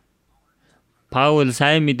 Паул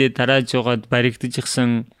сайн мэдээ тарааж байгаад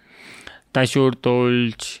баригдчихсан дашуур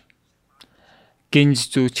дуулж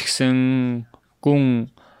гинж зүүчгсэн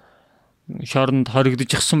гүн шоронд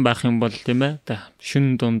хоригдчихсан байх юм бол тийм ээ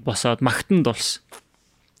шүн дунд босоод магтанд болсон.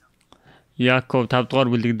 Яаков 5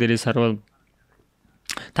 дугаар бүлэг дээрээс харуул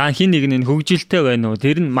Та хин нэг нь хөгжилтэй байна уу?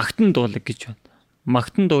 Тэр нь магтан дуулаг гэж байна.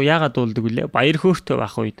 Магтан дуу яагаад дуулдаг вүлээ? Баяр хөөртэй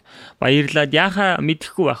байх үед. Баярлаад яхаа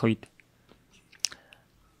мэдэхгүй байх үед.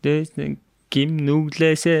 Дэс гим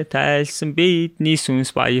нүглээсээ тайлсан бидний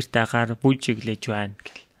сүнс баяртайгаар бүжиглэж байна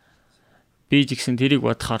гэл. Би ч гэсэн тэрийг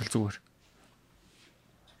бодохоор зүгээр.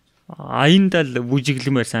 Аяндаа л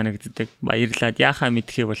бүжиглэмээр санагддаг. Баярлаад яхаа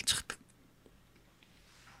мэдхээ болчихдаг.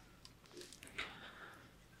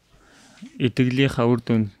 Итгэлийнхаа үр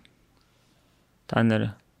дүн та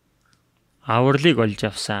нар авралыг олж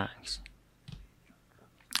авсан гэсэн.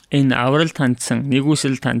 Энэ аврал таньсан,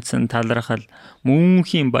 нэгүсэл таньсан талархал,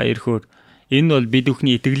 мөнхийн баяр хөөр энэ бол бид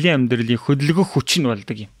бүхний итгэлийн амьдралын хөдөлгөх хүч нь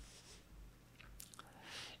болдог юм.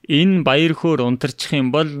 Энэ баяр хөөр унтарчих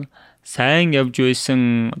юм бол сайн явж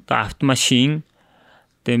байсан автомашин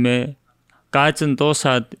тэмээ газан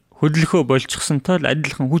дуусаад хөдөлгөхөө болчихсонтой л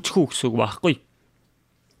адилхан хүчгүй гэсэн үг байхгүй.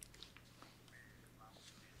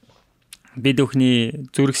 Бид бүхний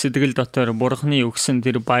зүрх сэтгэл дотор Бурхны өгсөн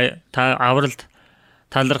тэр авралд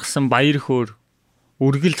талархсан баяр хөөр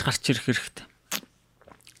үргэлж гарч ирэх хэрэгтэй.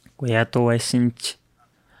 Уу ядуу байсан ч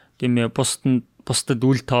тэмээ бусдад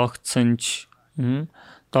үл тоогдсон ч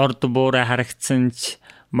дорд буурай харагдсан ч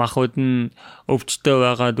махуд нь өвчтөй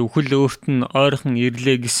байгаад үхэл өөрт нь ойрхон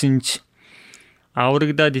ирлээ гэсэн ч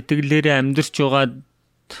аврагдаад итгэлээрээ амьдарч байгаад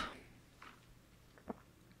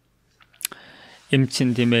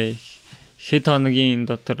эмчин тэмээ хэд хоногийн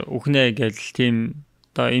дотор үхнэ гэж тийм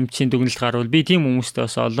одоо эмчийн дүгнэлт гарвал би тийм хүмүүстэй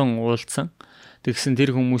бас олон уулзсан. Тэгсэн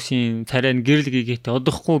тэр хүмүүсийн царай нь гэрэл гээтэй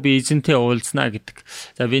одохгүй би эзэнтэй уулзнаа гэдэг.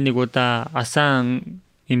 За би нэг удаа асаан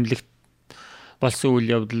эмнэлэгт болсон үйл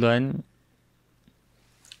явдал байна.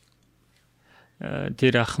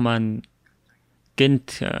 Тэр ах маань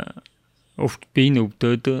гэнт биеийн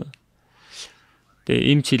өвдөөд тэгээ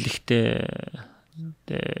эмч хэлэхдээ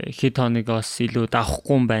хэд хоногоос илүү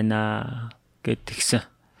давхгүй юм байна гэдгсэн.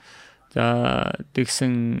 За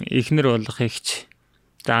тэгсэн эхнэр болох ихч.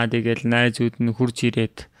 За тэгэл найзууд нь хурж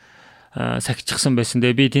ирээд сахичихсан байсан.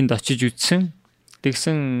 Тэгээ би тэнд очиж үзсэн.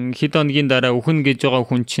 Тэгсэн хэд хоногийн дараа үхэн гэж байгаа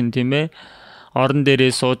хүн чинь тийм ээ орон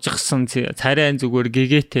дээрээ суужчихсан царайн зүгээр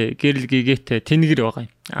гэгээтэй гэрэл гэгээтэй тэнгэр байгаа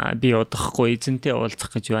юм. Би удахгүй эзэнтэй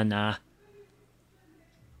уулзах гэж байна.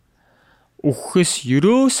 Үхэс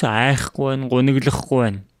ерөөс айхгүй байна, гуниглахгүй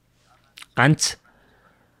байна. Ганц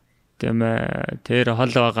тэр хол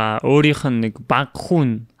байгаа өөрийнх нь нэг баг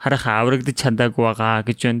хүн харахаа аврагдаж чадаагүй байгаа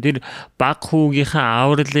гэж байна. Тэр баг хүүгийнхаа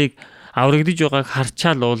аврагдаж байгааг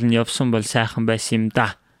харчаал уул нь явсан бол сайхан байсан юм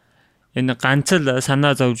да. Энэ ганц л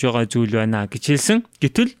санаа зовж байгаа зүйл байна гэж хэлсэн.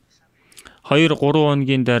 Гэтэл 2-3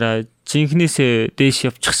 хоногийн дараа жинхнээсээ дээш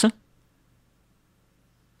явчихсан.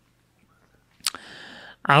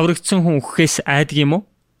 Аврагдсан хүн үхэхээс айдаг юм уу?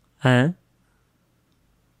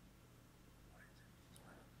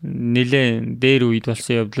 Нилээн дээр үед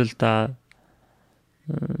болсон явдал да.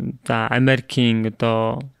 За Америкийн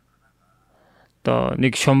одоо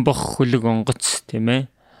нэг шомбох хөлөг онгоц тийм ээ.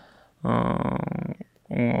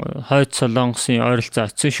 Хойд Солонгосын ойролцоо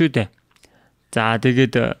очсон шүү дээ. За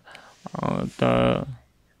тэгээд одоо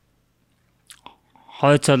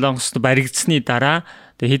Хойд Солонгост баригдсны дараа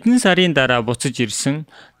хэдэн сарын дараа буцаж ирсэн.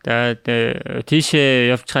 Тэгээд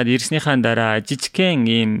тийшээ явчихад ирснийхаа дараа жижигхэн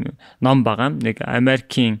ийм ном байгаа. Нэг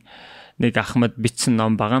Америкийн нэг ахмад бичсэн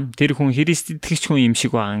ном байгаа. Тэр хүн Христ итгэгч хүн юм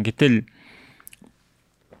шиг байгаа. Гэтэл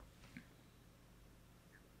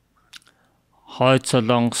Хойд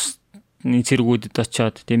Солонгосны цэргүүдэд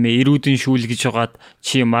очиод тийм ээ эрүүдэн шүүлгэж байгаад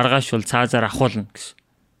чи маргааш бол цаазаар ахуулна гэсэн.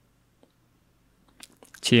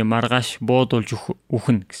 Чи маргааш буудуулж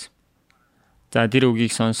үхнэ гэсэн. За тэр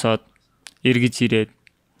үгийг сонсоод эргэж ирээд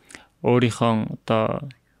өөрийнхөө одоо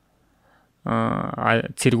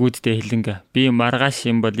цэргүүдтэй хэлэнгэ би маргааш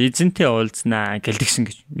юм бол эзэнтэй уулзнаа гэлдэгсэн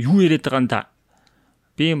гэж. Юу яриад байгаа юм та?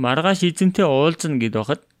 Би маргааш эзэнтэй уулзна гэд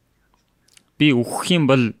байхад би үхэх юм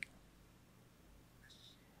бол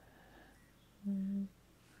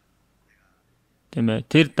тийм ээ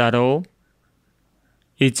тэр дараа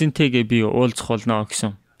эзэнтэйгээ би уулзах болно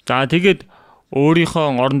гэсэн. За тэгээд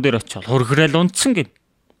өөрийнхөө орон дээр очиод хөргөрээл унтсан гэв.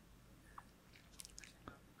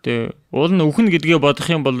 Тэгээ уул нь үхэн гэдгээ бодох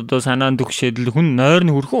юм бол одоо санаанд төгшөөд хүн нойр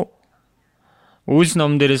нь хүрхүү. Үйлс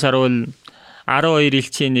ном дээрээс харуул 12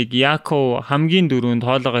 элчийн нэг Яаков хамгийн дөрөнд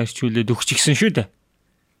хоолойгоо ирчүүлээд өгчихсэн шүү дээ.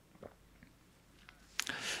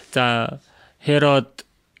 За Херод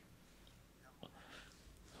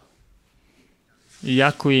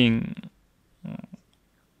Яаковын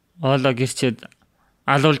хоолойг ирчээд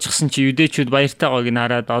алуулчихсан чи юдэчүүд баяртай байгааг нь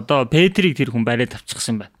хараад одоо Петрийг тэр хүн бариад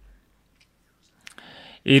авчихсан байна.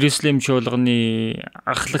 Иерусалим чуулганы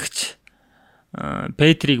ахлагч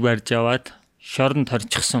Петрийг барьж аваад шоронд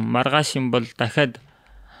хорчихсон. Маргааш юм бол дахиад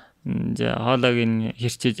хоолойг нь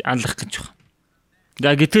хэрчээж алах гэж байна.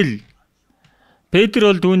 За гэтэл Петр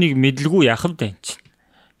бол түүнийг мэдлгүй яах вэ энэ чинь.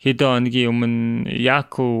 Хэдэн хоногийн өмнө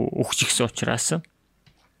Яаков өгчихсөн учраас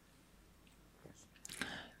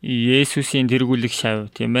Есүсийн тэргүүлэх шав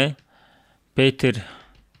тийм ээ. Петр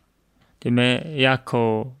тийм ээ,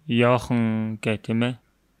 Яаков, Йохан гэх тийм ээ.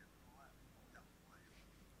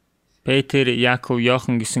 Петр, Яаков,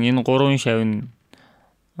 Йохан гэсэн энэ гурван шав нь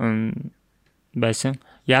байсан.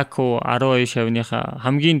 Яаков 12 шавныхаа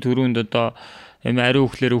хамгийн түрүүнд одоо ариун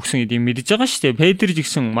үхлээр өгсөн гэдгийг мэдж байгаа шүү дээ. Петр ч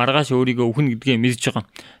гэсэн маргааш өөрийгөө өхнө гэдгээ мэдж байгаа.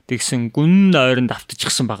 Тэгсэн гүн ойронд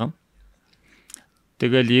автчихсан байгаа.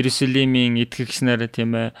 Тэгэл Иерусалимийн итгэгч нар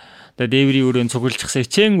тийм ээ, одоо дээврийн өрөөнд цуглуулчихсан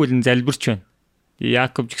хичээнгүйлэн залбирч байна.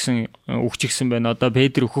 Яаков ч гэсэн өгчихсэн байна. Одоо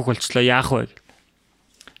Петр өөхөх болчлоо яах вэ?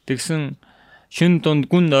 Тэгсэн шүн дунд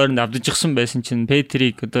гүн ойронд авдажчихсан байсан чинь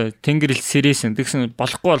Петрийг одоо тэнгэрэлч сэрээсэн. Тэгсэн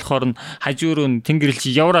болохгүй болохоор нь хажуу руу тэнгэрэлч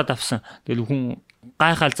явраад авсан. Тэгэл хүн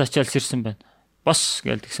гайхал зачаал сэрсэн байна. Бос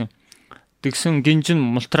гээл тэгсэн. Тэгсэн гинжин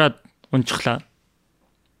мултраад унчглаа.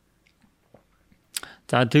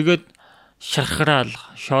 За тэгээд шархраал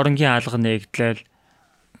шоронгийн хаалга нэгдлээл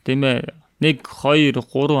тийм ээ 1 2 3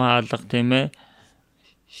 хаалга тийм ээ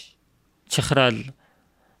чахраал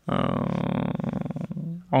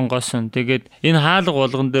онгосон. Тэгээд энэ хаалга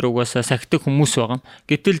болгон дээр угаасаа сахидаг хүмүүс байгаа.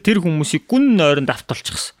 Гэтэл тэр хүмүүсийг гүн ойронд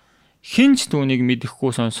автолчихсон. Хинч түүнийг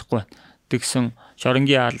мэдэхгүй сонсохгүй. Тэгсэн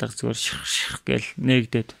шоронгийн хаалга зүгээр ших гэл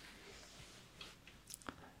нээгдээд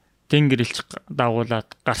тэнгэрэлч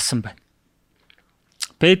дагуулад гарсан байна.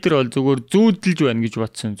 Петр бол зүгээр зүүдэлж байна гэж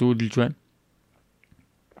бодсон. Зүүдэлж байна.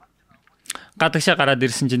 Гадагшаа гараад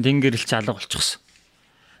ирсэн чинь тэнгэрэлч алга болчихсон.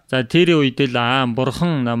 За тэр үед л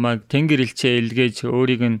бурхан намайг тэнгэрэлчээ илгээж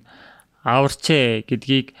өөрийг нь аварчээ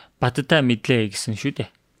гэдгийг баттаа мэдлээ гэсэн шүү дээ.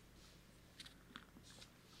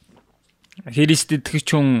 Христ итгэгч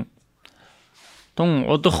хүн тун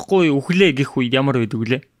удахгүй үхлээ гэх үед ямар байдаг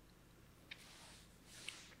лээ?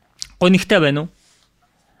 Гонигтай байна уу?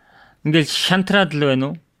 Ингээл шантраад л байна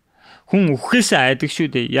уу? Хүн үхэхээсээ айдаг шүү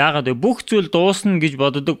дээ. Яагаад вэ? Бүх зүйл дуусна гэж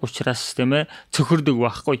боддог учраас тийм ээ цөхөрдөг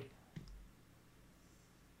байхгүй.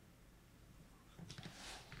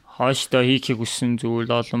 Хоошдоо хийхийг хүссэн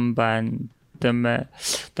зүйл олон байна. Тийм ээ.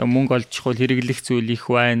 Одоо мөнгө олж хол хэрэглэх зүйл их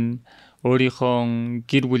байна. Өөрийнхөө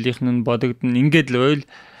гэр бүлийнх нь бодогдно. Ингээд л ойл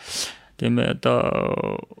тийм ээ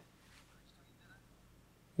одоо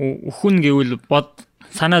үхэн гэвэл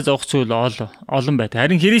санаа зовх зүйл олон байдаг.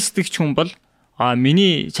 Харин христэгч хүн бол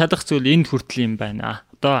миний чадах зүйл энд хүртэл юм байна.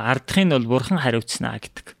 Одоо ардахыг нь бол бурхан хариуцснаа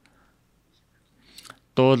гэдэг.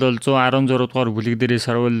 Дуул 116 дугаар бүлэг дээрээс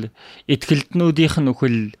харвал итгэлтнүүдийнх нь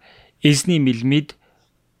өхөл эзний мэлмид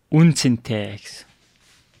үн цэнтэй гэсэн.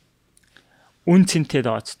 Үн цэнтэй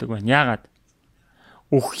дооцдог байна. Яагаад?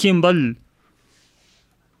 Өгөх юм бол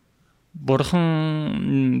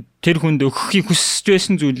бурхан тэр хүнд өгөхийг хүсэж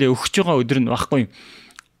байсан зүйлээ өгч байгаа өдөр нь баггүй.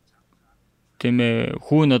 Тийм ээ,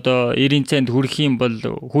 хүүн одоо 90 цент хүрэх юм бол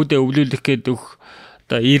хүүдээ өвлүүлэх гээд өгөх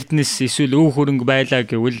одоо эрдэнэс эсвэл өв хөрөнгө байлаа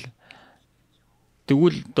гэвэл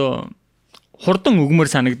тэгвэл одоо хурдан өгмөр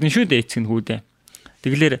санагдана шүү дээ эцэг нь хүүдээ.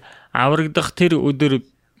 Тэгэлэр аврагдах тэр өдөр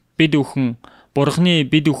бид өхөн бурхны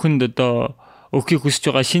бид өхөнд одоо өгөхийг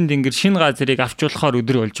хүсэж байгаа шин тэнгэр шин газрыг авчруулахаар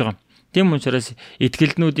өдөр болж байгаа. Тийм учраас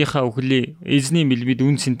итгэлнүүдийнхаа өхлийг эзний мэлбид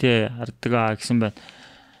үн цэнтэй харддаг гэсэн байна.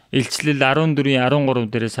 Илчлэл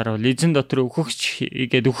 14:13 дээрээс харуул эзэн дотор өгөхч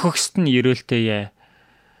игээд өгөхсөд нь ерөөлтэй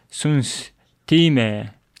сүнс тийм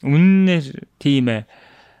ээ. Үннээр тийм ээ.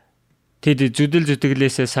 Тэд зүдэл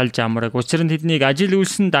зүтгэлээсээ салж амраг. Учир нь тэднийг ажил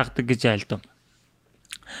үйлсэн дагдаг гэж айлдав.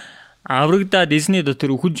 Аврагдаад эзний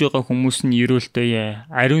дотор өгөж байгаа хүмүүс нь ерөөлтэй.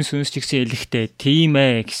 Ариун сүнс ч гэсэн элэхтэй. Тийм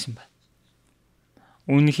ээ гэсэн байна.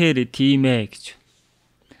 Үнэхээр тийм ээ гэж.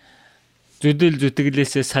 Зүдэл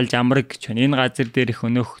зүтгэлээсээ салж амраг гэж байна. Энэ газар дээр их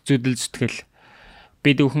өнөөх зүдэл зүтгэл.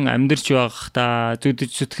 Бид өхөн амьдарч байгахдаа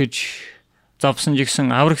зүдэж зүтгэж зовсон жигсэн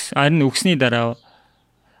харин өгсний дараа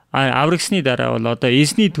аврагсны дараа бол одоо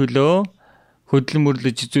эзний төлөө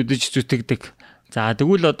хөдөлмөрлөж зүдэж зүтгэдэг. За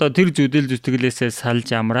тэгвэл одоо тэр зүдэл зүтгэлээсээ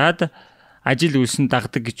салж амраад ажил үйлсэн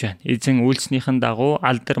дагдаг гэж байна. Эзэн үйлснийхэн дагуу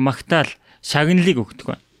алдар магтаал шагналыг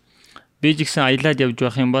өгдөг байна. Би ч гэсэн аялаад явж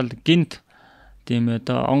байх юм бол гинт тийм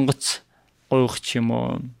одоо онгоц гуйх ч юм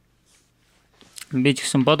уу. Би ч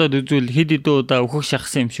гэсэн бодоод үзвэл хэд хэдэн удаа өөхөх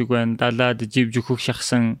шахсан юм шиг байна. Далаад живж өөхөх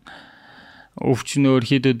шахсан. Өвчнөөр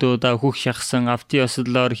хэд хэдэн удаа өөхөх шахсан. Авти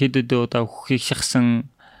ослоор хэд хэдэн удаа өөхөхийг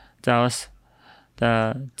шахсан. За бас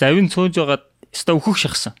завин цууж байгаад өстө өөхөх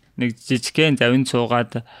шахсан. Нэг жижигхэн завин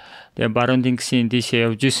цуугаад тэгээ баруун тэнгисийн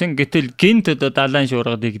дишээ явж исэн. Гэтэл гинт одоо далайн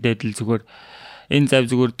шуургад игдээд л зүгээр энэ зав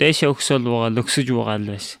зүгээр дээшээ өгсөөл байгаа лөксөж байгаа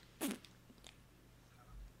л байсан.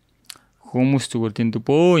 Хүмүүс зүгээр тэнд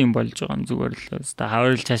бөө юм болж байгаа юм зүгээр л өста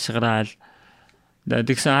хаврал чашграал.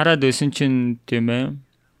 Тэгсэн хараад байсан чинь тийм ээ.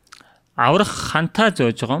 Аврах хантаа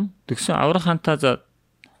зоож байгаа юм. Тэгсэн аврах хантаа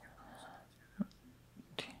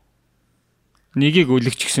нэгийг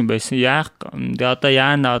өлөгч гсэн байсан. Яах одоо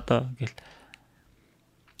яана одоо гэл.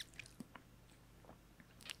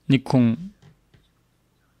 Нэг хүн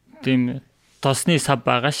тийм тосны сав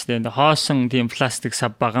байгаа шүү дээ. Хоосон тийм пластик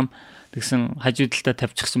сав байгаа юм. Тэгсэн хажуудалтаа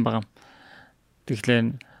тавьчихсан байгаа юм. Тэгэхээр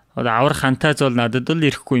одоо аврах хантаа зол надад л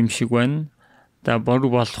ирэхгүй юм шиг байна. За боруу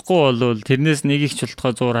болохгүй бол тэрнээс нэгийг ч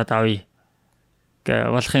болтгоо зуураад авъя. Гэ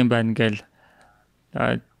болох юм байна гэл.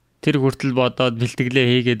 Тэр хүртэл бодоод бэлтгэлээ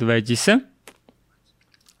хийгээд байж исэн.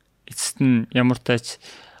 Эцэст нь ямар тач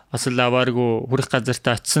асал авааргүй хүрэх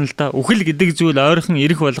газартаа очисон л та. Үхэл гэдэг зүйл ойрхон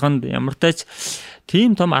ирэх болгонд ямар тач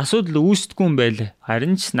тийм том асуудал үүсдэггүй юм байлээ.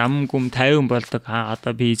 Харин ч нам гүм 50 болдог.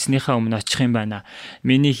 Одоо би эзнийхээ өмнө очих юм байна.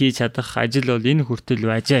 Миний хийж чадах ажил бол энэ хүртэл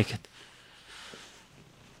байжээ гэд.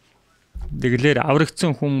 Тэгэлэр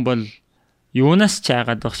аврагдсан хүн бол юунаас ч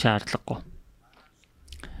айгаад байх шаардлагагүй.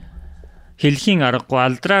 Хэлхийн аргагүй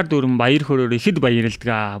алдраар дүрэн баяр хөрөөр ихэд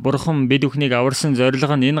баярлдаг. Бурхан бид бүхнийг аварсан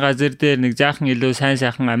зорилго нь энэ газар дээр нэг жаахан илүү сайн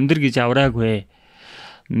сайхан амьдр гэж авраагүй.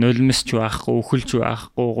 Нулимс ч байхгүй, үхэлж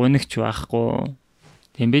байхгүй, гунигч байхгүй.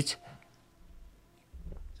 Тийм биз?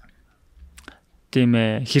 Тийм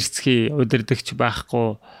ээ, хэрцгий удирдахч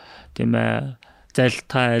байхгүй. Тийм ээ,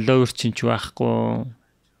 залтай лоурчин ч байхгүй.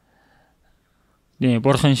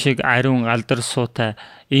 Бурхан шиг ариун алдар суутай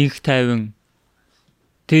инх тайван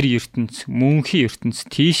тэр ертөнц мөнхийн ертөнц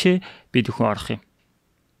тийшээ бид бүхэн орох юм.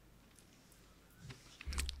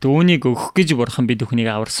 Түүнийг өгөх гэж бурхан бид бүхнийг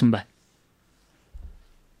аварсан байна.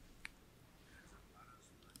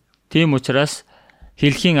 Тийм учраас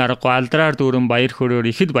хэлхийн аргагүй алдраар дүүрэн баяр хөрөөр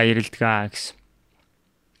ихэд баярлдаг гэсэн.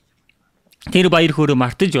 Тэр баяр хөрөө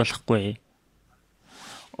мартаж болохгүй.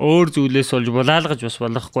 Өөр зүйлээс олж булаалгаж бас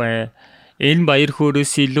болохгүй. Энэ баяр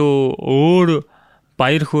хөөрөөс илүү өөр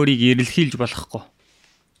баяр хөөргийг эрэлхийлж болохгүй.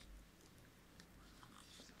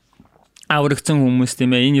 Аврагдсан хүмүүс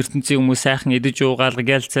тийм ээ энэ ертөнцийн хүмүүс сайхан идэж уугаал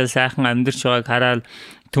гялцал сайхан амьдарч байгааг хараад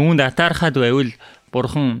түүнд атаархаад байвал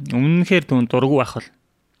бурхан өмнөхөр түүнд дургу байх бол.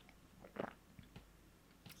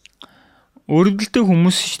 Өрөвдөлтөй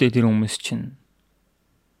хүмүүс шүү дээ тэр хүмүүс чинь.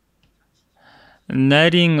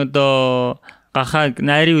 Найрын одоо гахааг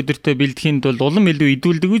найрын өдөртөө бэлдэхийн тулд улам илүү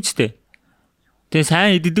идүүлдэг үстэй. Тэгээ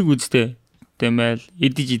сайн иддэг үстэй. Тэмэл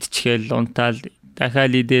идэж идчихэл унтаал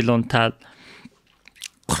дахиад идэл унтаал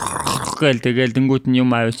гэл тэгэл тэнгуут нь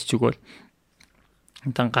юм авчиж өгвөл.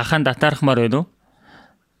 Тан гахаан татаархмаар байна уу?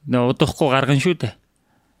 Нэ удахгүй гарган шүү дээ.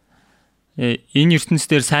 Энэ ертөнц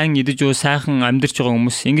дээр сайн идэж уу сайхан амьдарч байгаа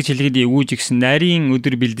хүмүүс ингэж хэлгээд эвгүүж гисэн нарийн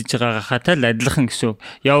өдөр бэлдэж байгаа гахаатай л адилхан гэсэн.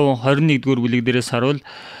 Яв 21-р бүлэг дээрээс харуул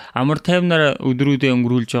амар тайвнаар өдрүүдээ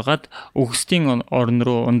өнгөрүүлж байгаад өгсдийн орн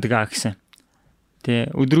руу ундгаа гэсэн.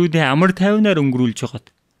 Тэ өдрүүдээ амар тайвнаар өнгөрүүлж байгаад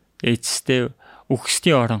эцэстээ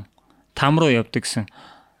өгсдийн орон там руу явдаг гэсэн.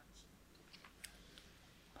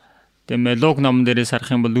 Тэ лог ном дээрээс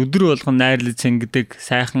харах юм бол өдөр болгон найрлаж цэнгдэг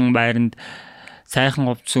сайхан байранд сайхан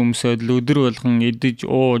хувцс өмсөд л өдөр болгон идэж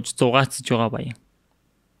ууж зугаацж байгаа баян.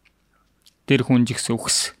 Тэр хүн жигс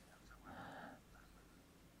өгс.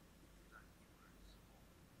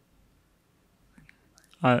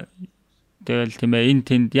 Тэгэл тийм ээ энэ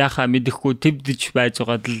тэнд яхаа мэдэхгүй твдэж байж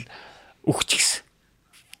байгаад л өгч гисэн.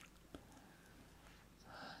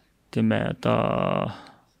 Тийм ээ одоо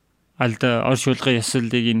алда оршуулгын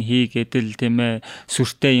ёслолыг нь хийгээд л тийм ээ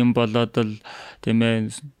сүртэй юм болоод л тийм ээ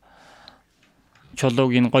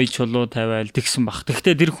чулууг нь гоё чулуу тавиал тэгсэн бах.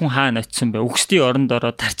 Тэгтээ тэр хүн хаана очисон бэ? Өгсдийн оронд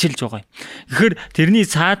ороод тарчилж байгаа юм. Тэгэхээр тэрний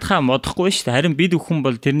цаадхаа модохгүй шүү дээ. Харин бид бүхэн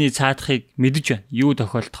бол тэрний цаадхыг мэдэж байна. Юу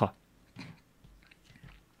тохиолдохоо.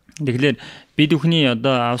 Тэгэхээр бид бүхний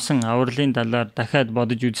одоо авсан авралын талаар дахиад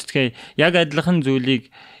бодож үздэгэ яг адилхан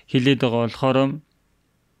зүйлийг хэлээд байгаа болохоор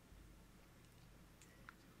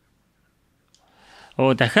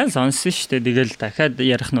дахиад сонссон шүү дээ. Тэгэл дахиад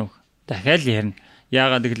ярих нь. Дахиад л ярина.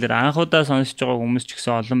 Яагаад гэвэл анхудаа сонсож байгаа хүмүүс ч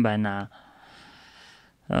гэсэн олон байна.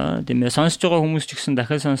 Тийм ээ сонсож байгаа хүмүүс ч гэсэн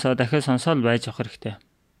дахиад сонсоод байж авах хэрэгтэй.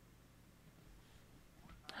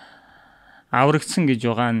 Аврагдсан гэж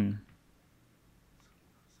байгаа нь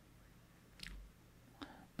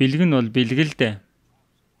бэлэг нь бол бэлэг л дээ.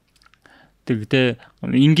 Тэгтээ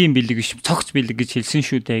энгийн бэлэг биш цогц бэлэг гэж хэлсэн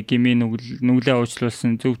шүү дээ. Гмийн нүглээ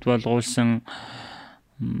уучлуулсан, зөвхт болгуулсан.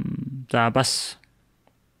 За бас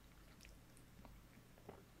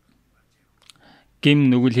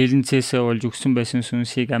гим нүгэл хэлэнцээсээ болж өгсөн байсан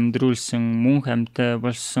сүнсийг амьдруулсан, мөнх амьтай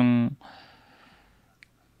болсон.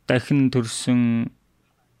 дахин төрсөн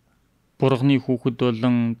Бурхны хүүхэд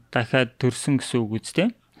болон дахиад төрсөн гэсэн үг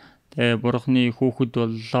үстэй. Тэгээ Бурхны хүүхэд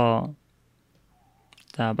боллоо.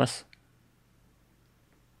 За бас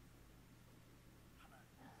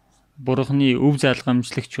Бурхны өв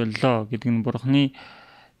залгамжлагч боллоо гэдэг нь Бурхны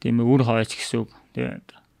тийм үр хойч гэсэн үг.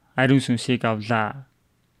 Тэгээд ариун сүнсийг авлаа.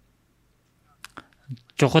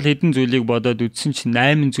 Чухал хэдэн зүйлийг бодоод үтсэн чинь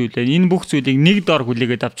 8 зүйл байна. Энэ бүх зүйлийг нэг дор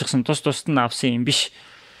хүлээгээд авчихсан тус тусад нь авсан юм биш.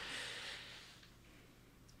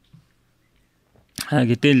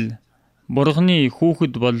 Гэтэл Бурхны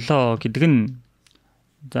хүүхэд боллоо гэдэг нь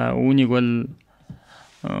за үүнийг бол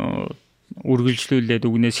үргэлжлүүлээд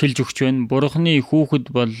үгнээс хэлж өгч байна. Бурхны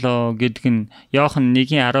хүүхэд боллоо гэдэг нь Иохан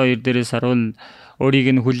 1:12 дээрээс харуул өөрийг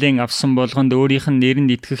нь хүлээн авсан болгонд өөрийнх нь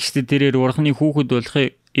нэрэнд итгэгчдэд тэрээр Бурхны хүүхэд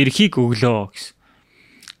болохыг эрхийг өглөө гэсэн.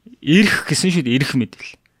 Эрх гэсэн шүү дээ, эрх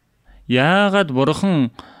мэдэл. Яагаад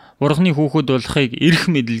Бурхны хүүхэд болохыг эрх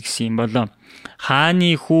мэдэл гэсэн юм болоо?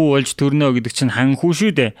 Хааны хүү болж төрнө гэдэг чинь хан хүү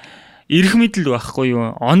шүү дээ. Эрх мэдэл байхгүй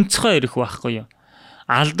юу? Онцгой эрх байхгүй юу?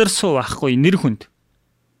 Алдарсуу байхгүй нэр хүнд.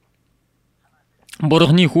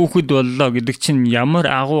 Бурхны хүүхэд боллоо гэдэг чинь ямар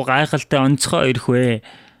агуу гайхалтай онцгой эрх вэ?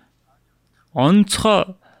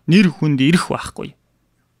 Онцгой нэр хүнд эрх байхгүй.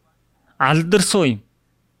 Алдарсуу юм.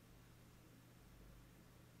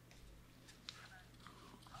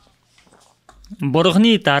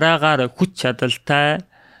 Бурхны дараагаар хүч чадалтай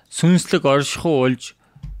сүнслэг оршихуй болж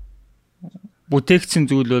бүтээгдсэн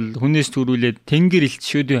зүйл бол хүнээс төрүүлээд тэнгэр элч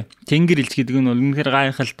шүү дээ. Тэнгэр элч гэдэг нь бол үнэхээр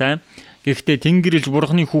гайхалтай. Гэхдээ тэнгэр элч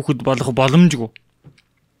Бурхны хүүхэд болох боломжгүй.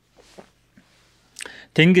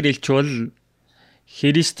 Тэнгэр элч бол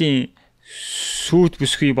Христийн сүйт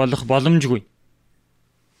бүсгүй болох боломжгүй.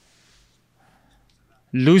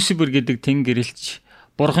 Люцифер гэдэг тэнгэр элч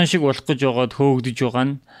Бурхан шиг болох гэж байгаад хөөгдөж байгаа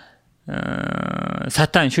нь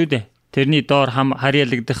Сатан шүү дээ. Тэрний доор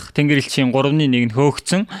харьяалагдах тэнгэр элчийн 3-ны 1 нь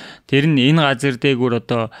хөөгцөн. Тэр нь энэ газар дээгүүр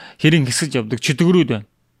одоо хэрэн хэсэж явдаг чөтгөрүүд байна.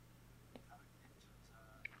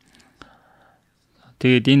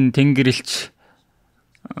 Тэгээд энэ тэнгэр элч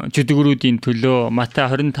чөтгөрүүдийн төлөө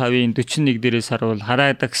Матай 25-ын 41 дээрээс харуул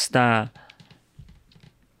хараадагста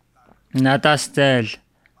надаас зайл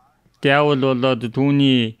диавол болоод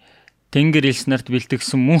түүний тэнгэр элч нарт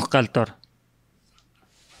бэлтгэсэн мөнх галдор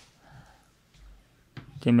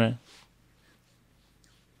тийм ээ.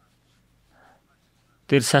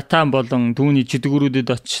 Тэр Сатан болон түүний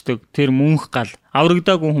чөтгөрүүдэд очдог тэр мөнх гал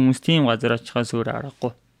аврагдаагүй хүмүүс тийм газар очихоос өөр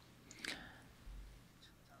аргагүй.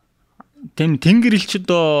 Тэм тэнгэр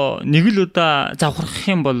элчд нэг л удаа завхарах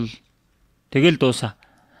юм бол тэгэл дуусаа.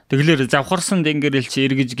 Тэгэлэр завхарсан тэнгэр элч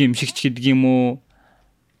эргэж гимшигч гэдэг юм уу?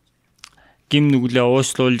 Гим нүглээ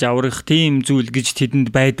уушлуулж аврах тийм зүйл гэж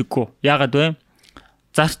тэдэнд байдаггүй. Яагаад вэ?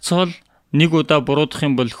 Зарцол нэг удаа буруудах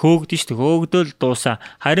юм бол хөөгдөн шүү дээ. Хөөгдөл дуусаа.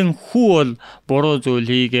 Харин хүү бол буруу зүйл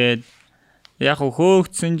хийгээд яг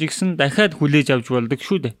хөөгдсөн жигсэн дахиад хүлээж авч болдог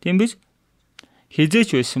шүү дээ. Тийм биз?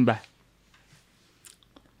 Хизээч байсан бай.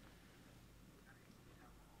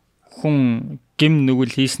 Хүн гим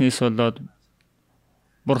нүгэл хийснээс болоод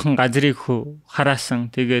Бурхан газрыг хараасан.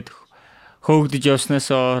 Тэгээд хөөгдөж явснаас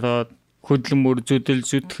ороод хөдөлмөр зүдэл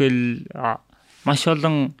зүтгэл маш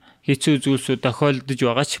олон хэцүү зүйлсүүд тохиолдож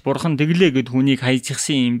байгаа ч Бурхан тэглээ гэд хүнийг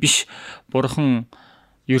хайчихсан юм биш. Бурхан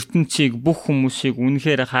ертөнцийг бүх хүмүүсийг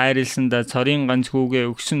үнэхээр хайрлсандаа цорын ганц хүүгээ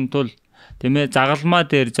өгсөн тул тийм ээ загалмаа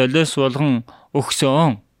дээр золиос болгон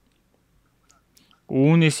өгсөн.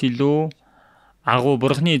 Үүнээс илүү агуу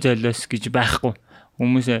Бурханы золиос гэж байхгүй.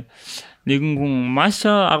 Хүмүүс нэгэн хүн маш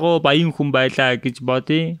агуу баян хүн байлаа гэж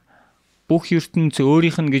бодъё. Бүх ертөнц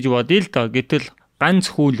өөрийнх нь гэж бодъё л доо. Гэтэл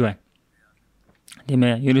ганц хүү л байна. Тийм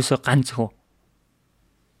ээ, ерөөсөө ганц хөө.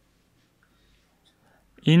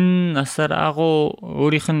 Энэ насаар агуу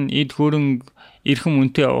өөрийнх нь эд хөрөнгө эрхэм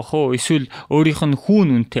үнэтэй авах уу? Эсвэл өөрийнх нь хүүн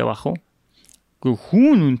үнэтэй авах уу? Гэхдээ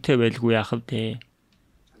хүүн үнэтэй байлгүй яах вэ?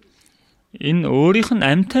 Энэ өөрийнх нь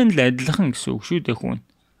амьтаа л адилхан гэсэн үг шүү дээ хүүн.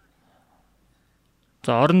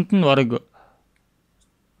 За оронд нь бараг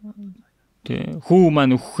хүү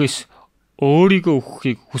маань өгөхөөс өөрийгөө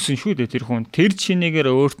өгөхийг хүсэн шүү дээ тэр хүн. Тэр чинээгээр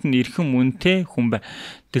өөрт нь эрхэм үнэтэй хүн бай.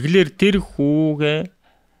 Тэгэлэр тэр хүүгээ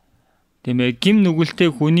тийм ээ гим нүгэлтэй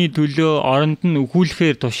хүний төлөө оронд нь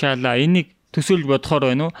өгүүлэхээр тушаалаа. Энийг төсөөлж бодохоор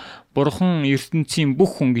байна уу? Бурхан ертөнцийн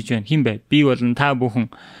бүх хүн гэж байна. Хэн бэ? Би болон та бүхэн.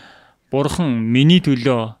 Бурхан миний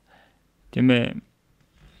төлөө тийм ээ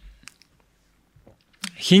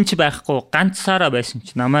хинч байхгүй ганцаараа байсан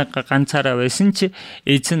ч намайг ганцаараа байсан ч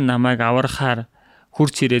эзэн намайг аврахаар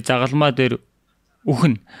хурц ирээ загалмаа дээр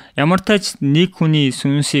үхэн. Ямар тач нэг хүний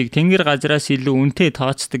сүнсийг тэнгэр газраас илүү үнэтэй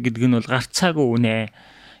тооцдог гэдэг нь бол гарцаагүй үнэ.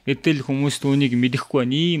 Гэтэл хүмүүс түүнийг мэдэхгүй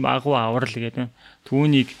байна. Ийм агуу аврал гэдэг.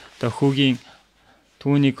 Түүнийг одоо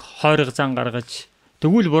түүнийг хойрог зан гаргаж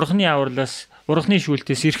тэгвэл бурхны авралаас бурхны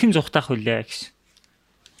шүүлтээс эрхэн зүхтах хүлээ гэсэн.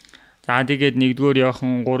 За тэгээд 1-р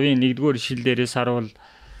Иохан 3-ын 1-р ишлэл дээрээс харуул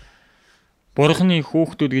бурхны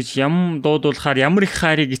хүүхдүүд гэж дуудуулахаар ямар их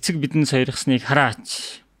хайрыг эцэг бидэнд сойрхсныг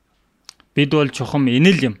хараач. Бид бол чухам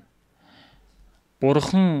инэл юм.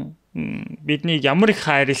 Бурхан биднийг ямар их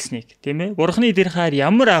хайрласныг, тийм ээ? Бурхны тэр хайр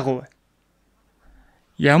ямар агуу вэ?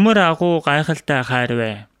 Ямар агуу гайхалтай хайр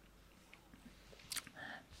вэ?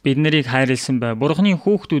 Бид нарыг хайрлсан бай. Бурхны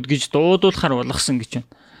хүүхдүүд гэж дуудуулахаар болгосон гэж байна.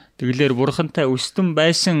 Тэгэлэр бурхантай өстөн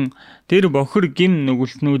байсан тэр бохир гим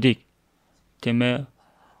нүгэлтнүүдийг, тийм ээ?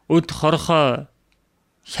 Өд хорхоо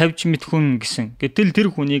шавж мэдхүн гэсэн. Гэтэл тэр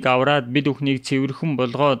хүнийг авраад бид бүхнийг цэвэрхэн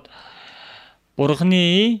болгоод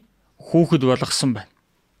бурхны хүүхэд болгосон байна.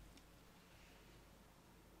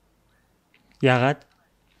 Яагаад?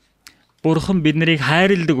 Бурхан биднийг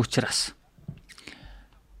хайрладаг учраас.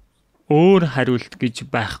 Өөр хариулт гэж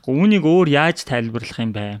байхгүй. Үүнийг өөр яаж тайлбарлах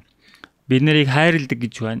юм бэ? Бид нарыг хайрладаг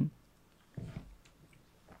гэж байна.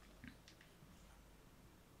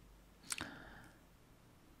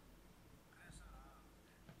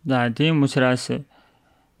 За тийм учраас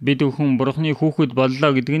бид бүхэн бурхны хүүхэд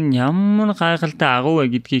боллоо гэдэг нь ямар гайхалтай агуу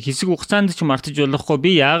вэ гэдгийг хэсэг хугацаанд ч мартаж болохгүй.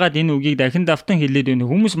 Би яагаад энэ үгийг дахин давтан хэлээд байна?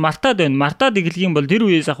 Хүмүүс мартаад байна. Мартаад эхлэх юм бол тэр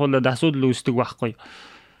үеэс ахуулаад асуудал үүсдэг байхгүй.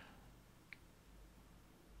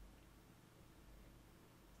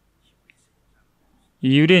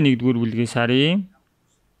 Еврей 1-р бүлгээс харъя.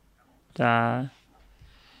 За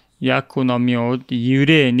Яаков номын үед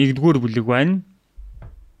Еврей 1-р бүлэг байна.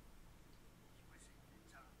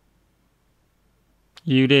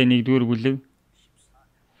 Еврей 1-р бүлэг.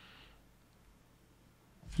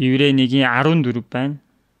 Еврей 1-ийн 14 байна.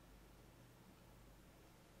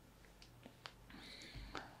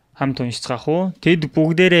 Хамт уншицгаах уу? Тэд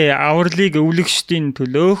бүгдээрээ авралыг өвлөгчдийн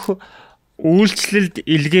төлөөх үйлчлэлд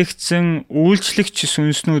илгээгдсэн үйлчлэгч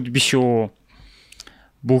сүнснүүд биш үү?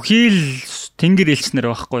 Бүхий л тэнгэр элчнэр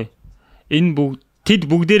байхгүй. Тэд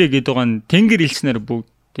бүгдээрээ гэдэг байгаа нь тэнгэр элчнэр бүгд,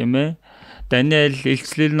 тийм ээ? Даниэл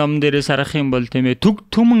илчлэл ном дээрээс харах юм бол, тийм ээ, төг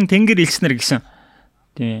түмэн тэнгэр элчнэр гэсэн.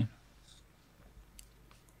 Тийм.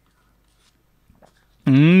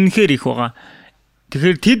 Үнэхээр их байгаа.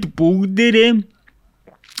 Тэгэхээр тэд бүгдээрээ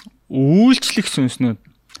үйлчлэх сүнснүүд.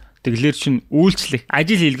 Тэглэр чинь үйлчлэх,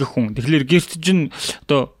 ажил хийлгэх хүн. Тэгэхээр гэрт чинь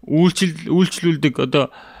одоо үйлчлүүлдэг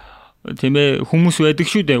одоо, тийм ээ, хүмүүс байдаг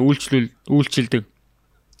шүү дээ, үйлчлдэг.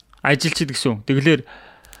 Ажилчид гэсэн. Тэгэхээр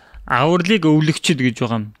авралыг өвлөгчд гэж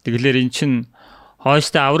байгаа юм. Тэгэхээр эн чинь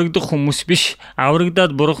хойштой аврагдах хүмүүс биш.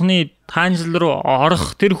 Аврагдаад бурхны таанчил руу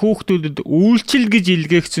орох тэр хүүхдүүдэд үйлчил гэж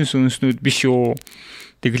илгээгдсэн сүнснүүд биш үү?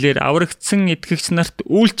 Тэгэхээр аврагдсан итгэгч нарт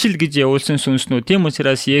үйлчил гэж явуулсан сүнснүүд. Тийм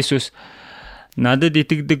учраас Есүс надад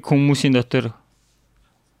итгэдэг хүмүүсийн дотор,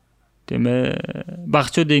 тийм ээ,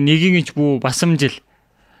 багчуудыг нэгийг ч бүү басамжил.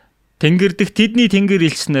 Тэнгэр дэх тэдний тэнгэр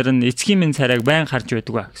элчнэр нь эцгийн минь царайг байн харж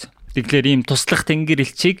байдаг ба гэсэн. Тэгэхээр ийм туслах тэнгэр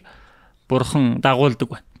элчийг бурхан дагуулдаг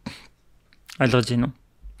байна. Ойлгож байна уу?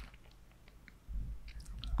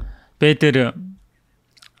 Петр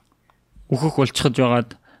үхэх болчиход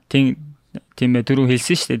байгаад тийм ээ түрүү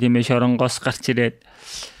хэлсэн шүү дээ, тийм ээ, шоронгоос гарч ирээд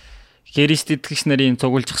Христ итгэгч нарын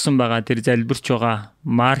цугулжсан байгаа тэр залбирч байгаа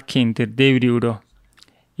Маркийн тэр дээврийн өрөө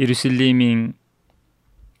Иерусалимийн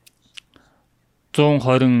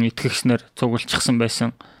 120 итгэгч нар цугулжсан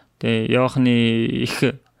байсан. Тэгээ Иохны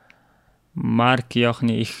их Марк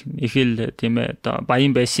Иохны их л, тийм ээ, одоо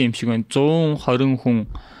баян байсан юм шиг байна. 120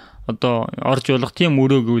 хүн одоо орж болох тийм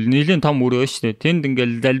өрөө гэвэл нэлээд том өрөө шүү дээ. Тэнд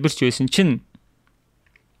ингээл залбирч байсан чинь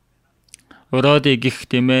Ороди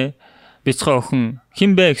гих, тийм ээ, бяцхан охин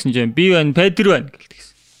хэн бэ гэсэн чинь би байна, Петр байна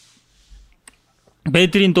гэлтгсэн.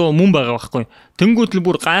 Петрийн дуу мөн байгаа байхгүй. Тэнгүүтэл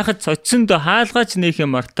бүр гайхаж цочсон доо хаалгаач нээхээ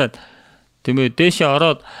мартаад, тийм ээ, дээшээ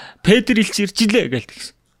ороод Петр илч ирчихлээ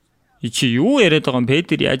гэлтгсэн. Чи юу яриад байгаа юм?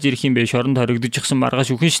 Петр яаж ирэх юм бэ? Шоронд хоригдчихсан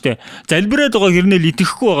маргааш үхэн штэ. Залбираад байгаа хэрнээл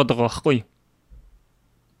итгэхгүй байгаа байхгүй.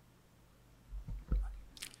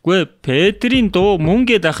 Гүй Петрийн дуу мөн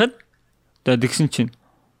гээд ахад та тэгсэн чинь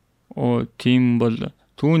тийм бол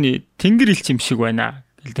түүний тэнгэр элч юм шиг байна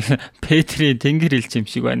гэлдэг. Петрийн тэнгэр элч юм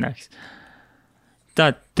шиг байна гэсэн.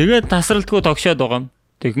 За тэгээд тасралтгүй тогшоод байгаа юм.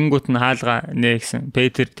 Тэгэнгүүт нь хаалга нэ гэсэн.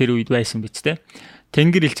 Петр тэр үед байсан биз дээ.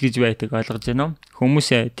 Тэнгэр элч гэж байдаг, ойлгож байна уу?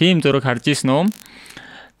 Хүмүүсээ тийм зураг харж ийсэн үү?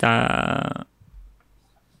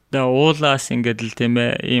 За уулаас ингээд л, тийм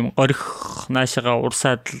ээ, ийм горих наашаага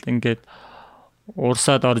урсаад л ингээд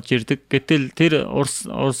урсаад орж ирдэг. Гэтэл тэр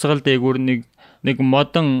урсгал дээгүүр нэг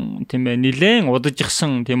модон, тийм ээ, нилээн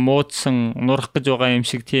удажчихсан, тийм муудсан, нурах гэж байгаа юм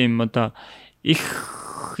шиг, тийм одоо их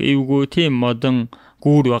эвгүй тийм модон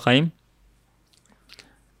гүүр байгаа юм.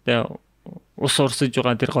 Тэгээ ус урсаж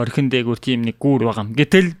байгаа тэр горхин дээгүүр тийм нэг гүүр байгаа юм.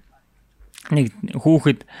 Гэтэл нэг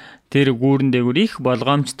хүүхэд тэр гүүрэн дээгүүр их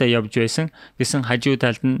болгоомжтой явж байсан гэсэн хажуу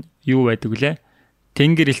талд нь юу байдаг вүлээ?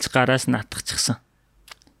 Тэнгэр элч гараас натгчихсан.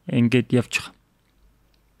 Ингээд явж байгаа.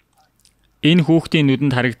 Энэ хүүхдийн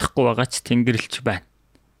нүдэнд харагдахгүй байгаа ч тэнгэр элч байна.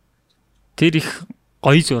 Тэр их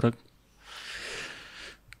гоё зураг.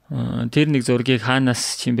 Тэр нэг зургийг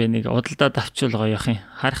хаанаас чим бэ нэг удалдаа давчул гоё яах юм.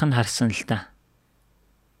 Харах нь харсан л та.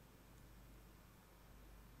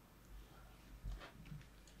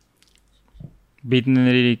 Бид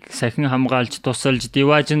нарыг сахин хамгаалж тусалж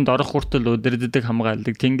диваажинд орох хүртэл удирддаг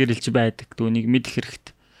хамгаалдаг тэнгэр элч байдаг. Түүнийг мэдэх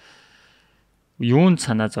хэрэгтэй. Юунд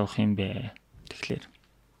санаа зовох юм бэ? Тэгэхээр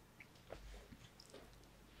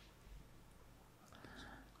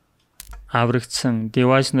аврагдсан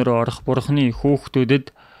диваажн руу орох бурхны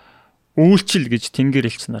хүүхдүүдэд үйлчил гэж тэнгэр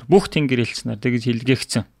элч нар бүх тэнгэр элч нар тэгж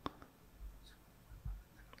хэлгээгцэн.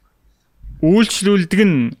 Үйлчлүүлдэг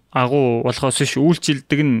нь агуу болохоос биш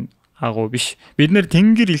үйлчилдэг нь агуу биш. Бид нар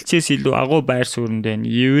тэнгэр элчээс илүү агуу байр суурьнд байна.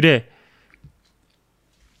 Еврэ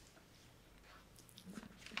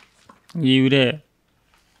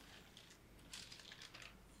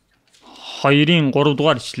 2-3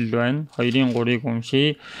 дугаар ишлэл байна. 2-3-ыг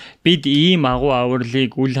уншия. Бид ийм агуу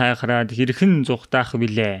авралыг үл хайхраад хэрхэн зүхтаах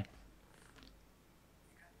вүлээ?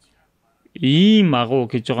 Ийм агуу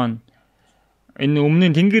гэж байгаа нь энэ өмнө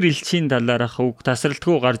нь тэнгэр элчийн талаарх үг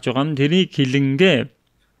тасралтгүй гарч байгаа юм. Тэрийг хилэнгээ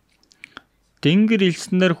тэнгэр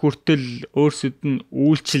элчнэр хүртэл өөрсөд нь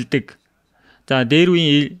үйлчилдэг. За дээр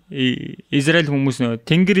үеийн Израиль хүмүүс нөө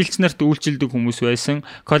тэнгэр элч нарт үйлчилдэг хүмүүс байсан.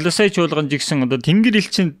 Колосай чуулган жигсэн одоо тэнгэр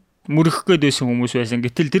элчинд мөрөх гээд байсан хүмүүс байсан.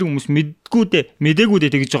 Гэтэл тэр хүмүүс мдээгүй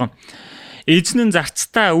дээ тэгж байгаа. Эзэн нь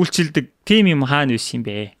зарцтай үйлчилдэг тийм юм хаана байсан юм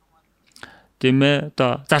бэ? Тийм ээ.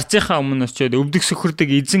 Одоо зарцынхаа өмнө очиод өвдөг сөхөрдөг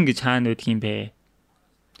эзэн гэж хаана байдаг юм бэ?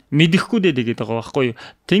 Мэдэхгүй дээ тэгээд байгаа байхгүй юу?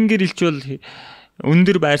 Тэнгэр элч бол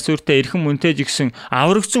өндөр байр суурьтай эрхэм мөнтэй жигсэн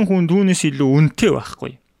аврагдсан хүн түүнээс илүү үнэтэй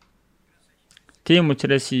байхгүй. Тийм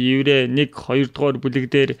учраас Еврэ 1-2 дугаар бүлэг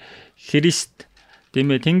дээр Христ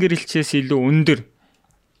тийм ээ тэнгэр элчээс илүү өндөр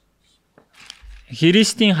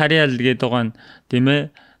Христийн харьяал гэдэг байгаа нь тийм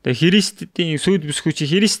ээ Христийн сүд бүсгүйч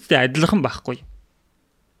Христтэй адилхан байхгүй.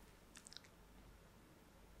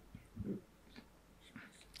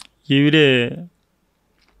 Еврэ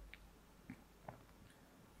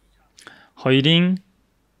 2-ын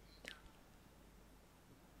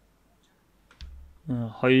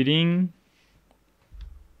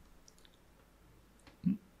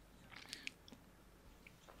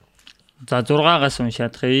за 6-аас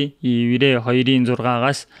уншаадахыг. Еврэ 2-ын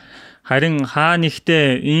 6-аас харин хаа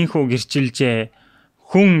нэгтээ ийхүү гэрчилжээ.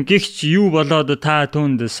 Хүн гихч юу болоод та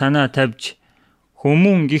түүнд санаа тавьж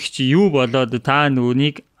хүмүүн гихч юу болоод та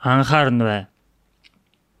нүунийг анхаарна вэ?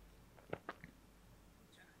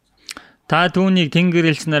 Та түүнийг тэнгэр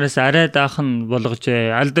элч нараас арай даахан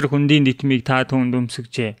болгожээ. Алдар хүндийн дитмийг та түүнд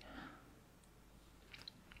өмсгөжээ.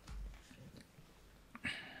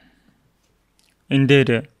 Энэ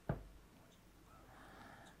дээр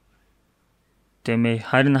тэмээ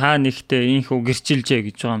харин хаа нэгтээ ийхүү гэрчилжээ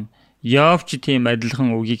гэж байгаа юм. Явч тийм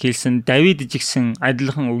адилхан үгийг хэлсэн. Давид жигсэн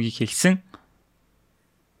адилхан үгийг хэлсэн.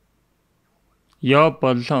 Яв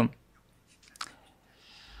боллоо.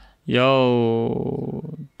 Яв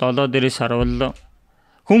 7 дээрээс харуул.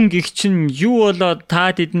 Хүн гихч нь юу болоод та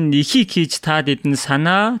тэдэнд ихийг хийж та тэдэнд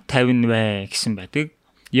санаа тавина вэ гэсэн байдаг.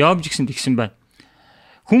 Яв жигсэн тэгсэн байна.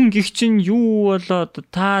 Хүн гихч нь юу болоод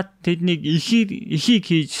та тэднийг ихийг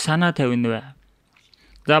хийж санаа тавина вэ?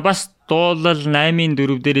 За бас дуулал 8-ын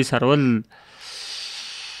 4 дээрээс харуул.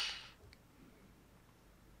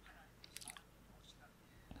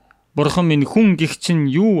 Бурхан минь хүн гихч нь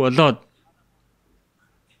юу болоод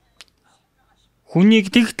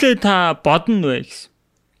хүнийг тэгтлээ та бодно вэ гэсэн.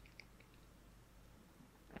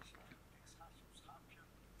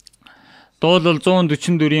 Дуулал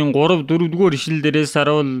 144-ийн 3-4 дугаар ишлэл дээрээс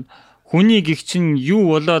харуул. Хүний гихч нь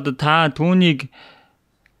юу болоод та түүнийг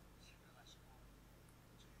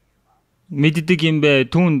мэддэг юм бэ?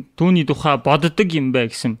 Түүний тухай боддог юм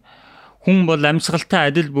бэ гэсэн. Хүн бол амьсгалтай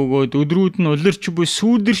адил бөгөөд өдрүүд нь улирч буй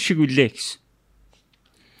сүүдэр шиг үлээ гэсэн.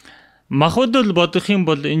 Махбодол бодох юм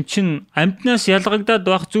бол эн чин амьтнаас ялгагдаад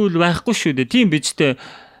байх зүйл байхгүй шүү дээ. Тийм биз дээ.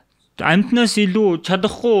 Амьтнаас илүү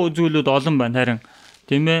чадахгүй зүйлүүд олон байна харин.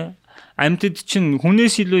 Тийм ээ. Амьтад чин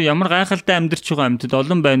хүнээс илүү ямар гайхалтай амьдарч байгаа амьтад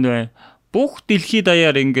олон байна вэ? Бүх дэлхийд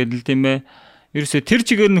даяар ингээд л тийм ээ. Ерөөсө тэр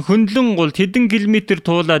чигээр нь хөндлөн гол хэдэн километр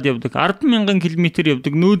туулаад явдаг. 10,000 км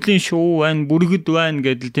явдаг. Нүүдлийн шуу байна, бүргэд байна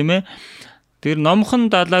гэдэл тийм ээ. Тэр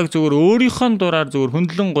номхон далайг зүгээр өөрийнхөө дураар зүгээр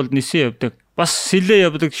хөндлөн гол нисэн явдаг. Бас сэлээ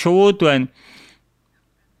явдаг шувууд байна.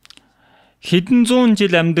 Хэдэн зуун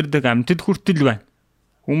жил амьдардаг амьтад хүртэл байна.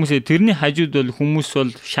 Хүмүүсээ тэрний хажууд бол хүмүүс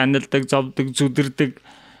бол шаналдаг, зовдөг, зүдэрдэг.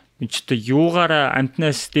 Өчтө юугаараа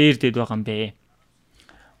амтнаас дээрдэд байгаа юм бэ?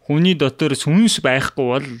 Хүний дотор сүнс байхгүй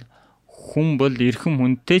бол хүн бол эрхэм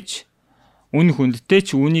хүндтэй ч үн хүндтэй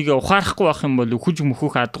ч үүнийг ухаарахгүй байх юм бол өхөж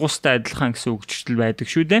мөхөх адгуустай адилхан гэсэн үгчтэл байдаг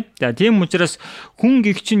шүү дээ. За тийм учраас хүн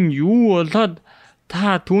гих чинь юу болоод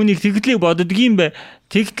та түүнийг тэгтлийг боддгийм бэ?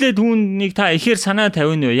 Тэгтлээ түүнийг та ихээр санаа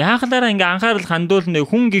тавина вэ? Яагалаараа ингээ анхаарал хандуулна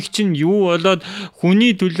вэ? Хүн гих чинь юу болоод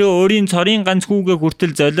хүний төлөө өөрийн цорын ганц хүүгээ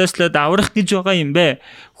хүртэл золиослоод аврах гэж байгаа юм бэ?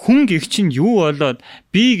 Хүн гих чинь юу болоод?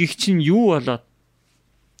 Би гих чинь юу болоод?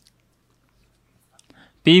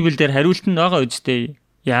 Библиэлд хариулт нь байгаа үстэй.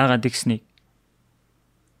 Яагаад гэснийг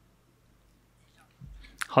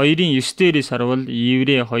 2:9-дээс харвал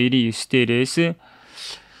Еврей 2:9-дээс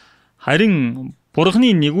харин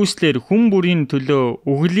Бурхны нэгүслэр хүн бүрийн төлөө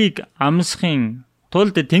үглийг амсахын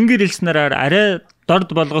тулд тэнгэр элс нараар арай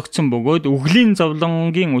дорд болгогдсон бөгөөд үглийн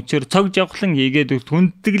зовлонгийн учир цог жавхлан хийгээд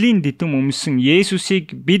хүндэтгэлийн дитэм өмсөн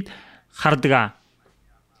Есүсийг бид хардаг.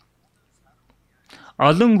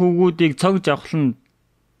 Олон хүүгүүдийг цог жавхлан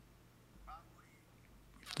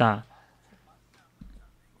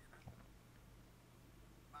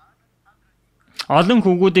Олон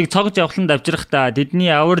хүүгүүдийг цог жавхлан давжрахдаа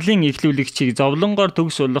тэдний авралын эхлүүлэгчийг зовлонгоор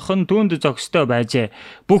төгс болох нь түүнд зохистой байжээ.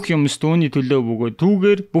 Бүх юмс түүний төлөө бөгөөд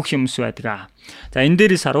түүгээр бүх юмс байдаг. За энэ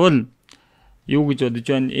дээрээс харвал юу гэж бодож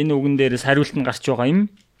байна? Энэ үгэн дээрээс хариулт нь гарч байгаа юм.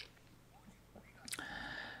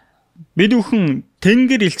 Бид бүхэн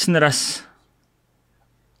тэнгэр элч нараас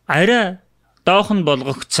арай доохон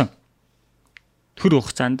болгогдсон. Тэр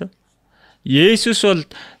хугацаанд Есүс бол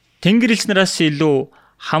тэнгэр элч нараас илүү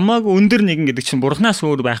хамаагүй өндөр нэгэн гэдэг чинь Бурханаас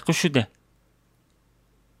өөр байхгүй шүү дээ.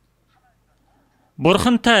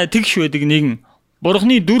 Бурхантай тэгш байдаг нэгэн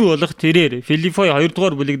Бурханы дүр болох тэрээр Филиппой 2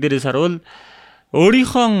 дугаар бүлэг дээрээс харвал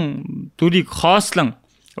өөрийнхөө дүрийг хоослон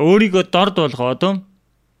өөрийгөө дорд болгоод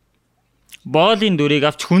боолын дүрийг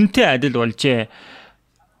авч хүнтэй адил болжээ.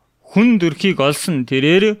 Хүн дүрхийг олсон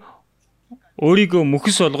тэрээр өөрийгөө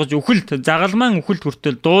мөхс болгож үхэлд загалмаан үхэлд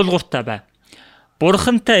хүртэл дуулууртай байв.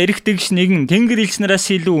 Бурхантай эрэгдэгч нэгэн тэнгэр элч нараас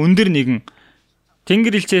илүү өндөр нэгэн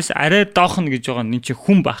тэнгэр элчээс арай доохно гэж байгаа нь чи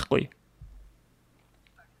хүн байхгүй.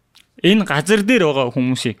 Энэ газар дээр байгаа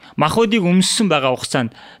хүмүүсийг махуудыг өмссөн байгаа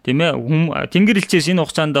хугацаанд тийм ээ тэнгэр элчээс энэ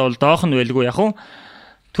хугацаанд бол доохно байлгүй яг уу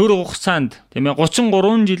төр хугацаанд тийм ээ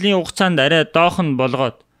 33 жилийн хугацаанд арай доохно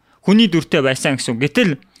болгоод хүний дүртэй байсан гэсэн.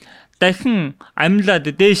 Гэтэл дахин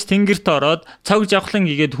амьлаад дээш тэнгэрт ороод цог жавхлан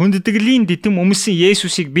хийгээд хүндтгэлийн дитэм өмсөн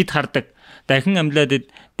Есүсийг бид хардаг. Дахин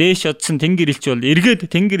амьлаад дээш одсон тэнгэр элч бол эргээд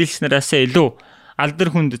тэнгэр элч нараасаа илүү алдар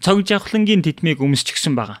хүнд цог жавхлангийн титмийг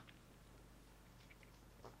өмсчихсэн байгаа.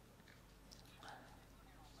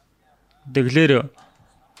 Тэгэлэр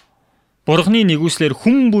Бурхны нэгүслэр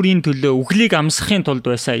хүн бүрийн төлөө үглийг амсахын тулд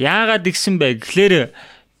байсан. Яагаад гэсэн бэ гэхлээр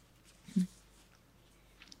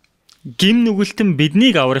гим нүгэлтэн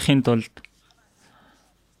биднийг аврахын тулд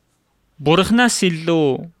Бурханаас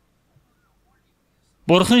илүү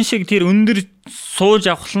Бурхан шиг тэр өндөр сууж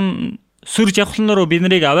авахлан сүр жавхлан руу бид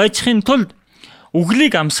нарыг аваачихын тулд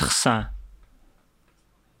үглийг амсгасан.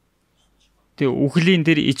 Тэг үглийн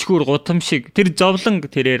тэр ичгүүр гутам шиг тэр зовлон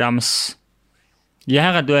тэрээр амс.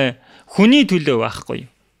 Яагаад вэ? Хүний төлөө байхгүй.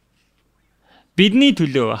 Бидний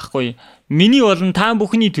төлөө байхгүй. Миний болон та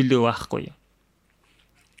бүхний төлөө байхгүй.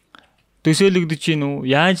 Төсөөлөгдөж гин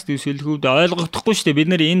үү? Яаж төсөөлөх вэ? Ойлгохдохгүй шүү дээ. Бид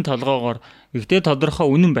нар энэ толгоогоор ихтэй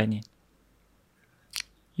тодорхой үнэн байна.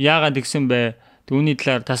 Яагаад гэсэн бэ? Түүний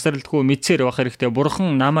талаар тасралтгүй мэдсээр байх хэрэгтэй.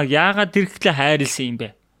 Бурхан намайг яагаад тэрхлээ хайрлсан юм бэ?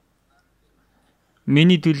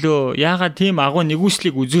 Миний төлөө яагаад тийм агуу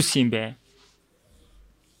нэгүслийг үзүүлсэн юм бэ?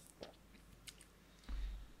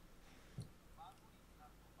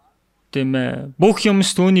 Тийм ээ. Бүх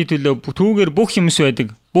юмс түүний төлөө түүгээр бүх юмс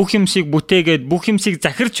байдаг. Бүх юмсыг бүтээгээд бүх юмсыг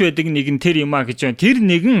захирч байдаг нэгэн тэр юм а гэж байна. Тэр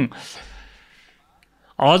нэгэн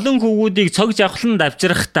олон хүүгүүдийг цог жавхлан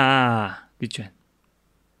давжрах та гэж байна.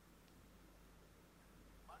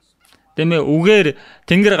 Тэмээ үгээр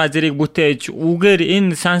тэнгэр газрыг бүтээж, үгээр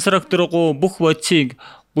энэ сансрагт руу бүх бодисыг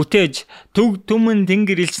бүтээж, төг түмэн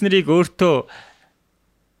тэнгэр элч нарыг өөртөө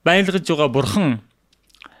байлгаж байгаа Бурхан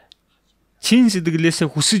чин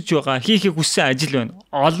сэтгэлээсээ хүсэж байгаа, хийхийг хүссэн ажил байна.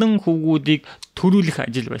 Олон хүүгүүдийг төрүүлэх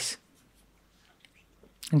ажил байсан.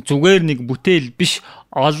 Зүгээр нэг бүтээл биш,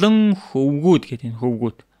 олон хөвгүүд гэдэг энэ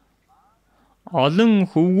хөвгүүд. Олон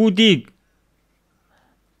хөвгүүдийг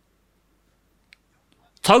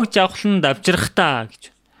цог жавхлан давжрах та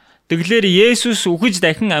гэж. Тэгэлэр Есүс үхэж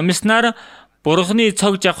дахин амьснаар Бурхны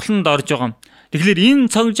цог жавхланд орж байгаа юм. Тэгэхээр энэ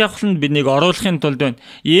цог жавхланд биднийг оруулахын тулд байна.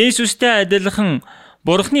 Есүстэй адилхан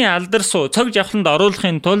Бурхны алдар суу цог жавхланд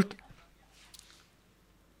оруулахын тулд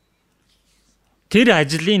тэр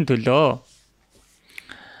ажлын төлөө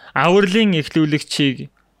авралын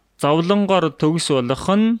эхлүүлэгчийг зовлонгоор төгс болох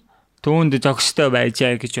нь түүнд зохистой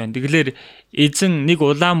байжээ гэж байна. Тэгэхээр эзэн нэг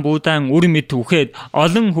улаан буудаан үр мэд үхээд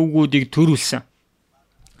олон хөвгүүдийг төрүүлсэн.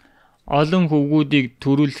 Олон хөвгүүдийг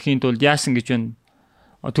төрүүлэхийн тулд яасан гэж байна?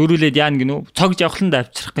 Төрүүлээд яана гинүү? Цог жавхланд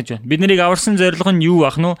авчрах гэж байна. Бид нарыг аварсан зорилго нь юу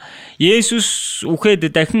ах нь? Есүс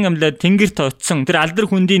үхээд дахин амьлаад тэнгэрт очсон. Тэр алдар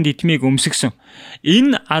хүндийн титмийг өмсгсөн.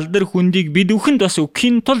 Энэ алдар хүндийг бид үхэнд бас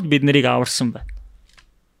өгөхийн тулд бид нарыг аварсан байна.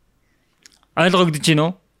 Ойлгогдож байна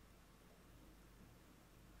уу?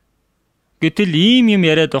 Гэтэл ийм юм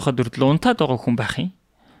яриад байхад хүртэл унтаад байгаа хүн байх юм.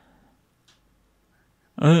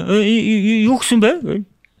 Юу гэсэн бэ?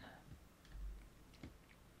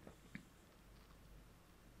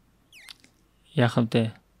 Яах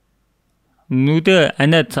вэ? Нүдэ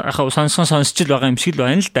анаад сонсож л байгаа юм шиг л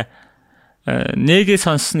байна л да. Нэгээ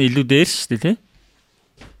сонссон нь илүү дээр шүү дээ, тий?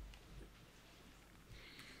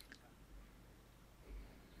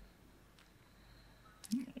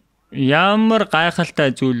 Ямар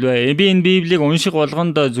гайхалтай зүйл вэ? Би энэ Библийг унших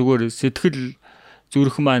болгондоо зүгээр сэтгэл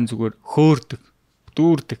зүрх маань зүгээр хөөрдөг,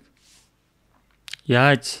 дүүрдэг.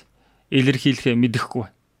 Яаж илэрхийлэхээ мэдэхгүй.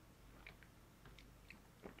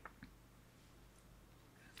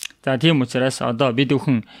 За тийм учраас одоо бид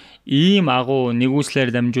бүхэн ийм агуу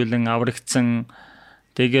нэгүслэр дамжуулан аврагдсан,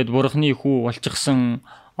 тэгээд Бурхны хүү болчихсон,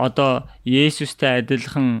 одоо Есүстэй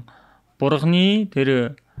адилхан Бурхны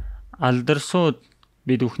тэр алдарсууд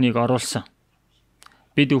бид бүхнийг оруулсан.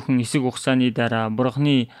 Бид бүхэн хэсэг хугацааны дараа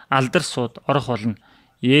Бурхны алдарсууд орох болно.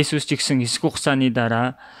 Есүс ч гэсэн хэсэг хугацааны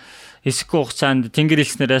дараа хэсэг хугацаанд тэнгэр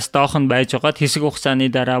элчнээс доохон байж байгаад хэсэг хугацааны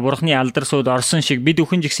дараа Бурхны алдарсууд орсон шиг бид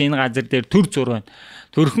бүхэн ч гэсэн энэ газар дээр төр зур байна.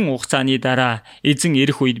 Төрхөн хугацааны дараа эзэн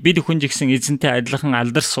ирэх үед бид бүхэн ч гэсэн эзэнтэй адилхан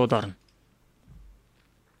алдарсууд орно.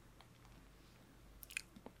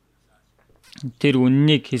 Тэр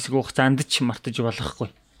үннийг хэсэг хугацаанд ч мартаж болохгүй.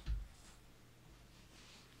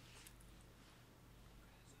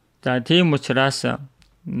 За тийм учраас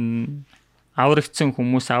аврагдсан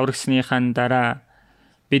хүмүүс аврагсныхаа дараа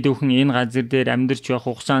бид бүхэн энэ газар дээр амьдарч байх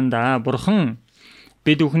хугацаанд Бурхан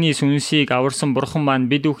бид бүхний сүнсийг аварсан Бурхан маань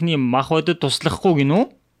бид бүхний мах бодод туслахгүй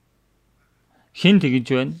гинүү? Хэн тэгж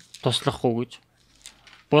байна? Туслахгүй гэж.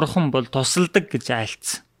 Бурхан бол тусалдаг гэж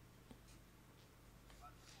айлцсан.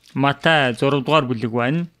 Матай 6 дугаар бүлэг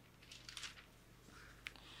байна.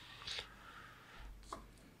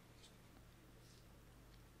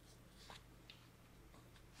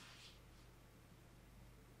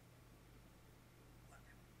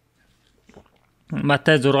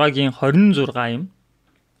 Матай 6-гийн 26 юм.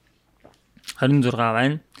 26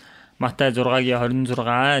 байна. Матай 6-гийн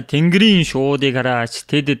 26. Тэнгэрийн шуудыг хараач,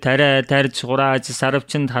 тэд тариа тарж хурааж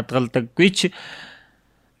сарвчанд хадгалдаггүй ч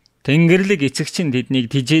Тэнгэрлэг эцэгч нь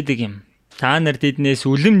тэднийг тижээдэг юм. Та нар тэднээс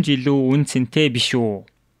үлэмж илүү үн цэнтэй биш үү?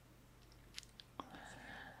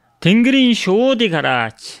 Тэнгэрийн шуудыг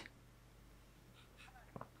хараач.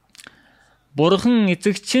 Бурхан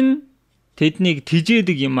эцэгч нь тэднийг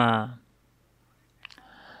тижээдэг юм аа.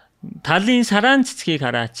 Талын сараан цэцгийг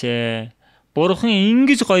хараач. Бурхан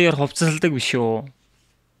ингэж гоёор хувцасладаг биш үү?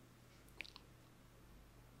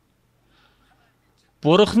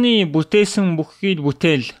 Бурханы бүтээсэн бүхийг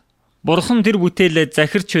бүтээл. Бурхан тэр бүтээлээ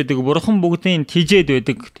захирч байдаг. Бурхан бүгдийг тижээд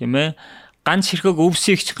байдаг, тийм ээ. Ганц хэрхэг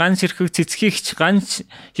өвсөгч, ганц хэрхэг цэцгийгч, ганц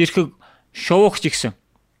хэрхэг шувуугч гэсэн.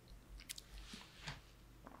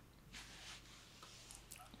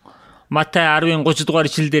 Матай 10-30 дугаар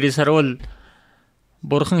ишлэл дээрээс харуул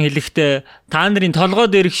Бурхан хэлэхдээ та нарын толгой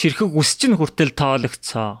дээрх ширхэг үс чинь хүртэл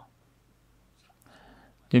тоологцоо.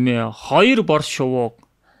 Тийм ээ, 2 бор шувууг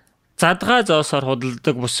задгаа зоосоор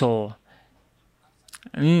худалдаг бусуу.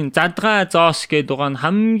 Энэ задгаа зоос гэдэг нь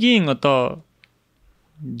хамгийн одоо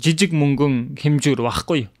жижиг мөнгөн хэмжүүр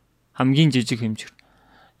багхгүй. Хамгийн жижиг хэмжүүр.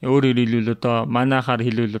 Өөрөөр хэлбэл одоо манайхаар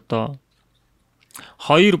хэлвэл одоо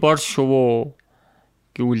 2 бор шувуу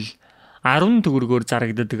гэвэл 10 төгрөгөөр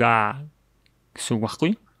зарагддаг гэсэн үг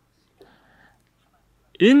баггүй.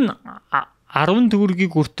 Энэ 10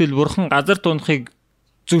 төгрөгийг хүртэл Бурхан газар тунахыг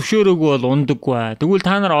зөвшөөрөөгүй бол ундаггүй. Тэгвэл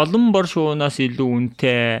та нар олон бор шуунаас илүү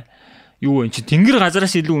үнэтэй юу вэ? Чи тэнгэр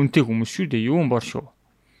газараас илүү үнэтэй хүмүүс шүү дээ. Юу бор шуу?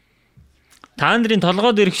 Та нарын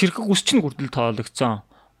толгой дээрх ширхэг үс чинь хүртэл тоологцсон.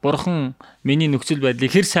 Бурхан миний нөхцөл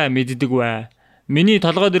байдлыг хэр сайн мэддэг вэ? миний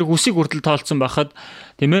толгойд ирэх үсийг хүртэл тоолцсон байхад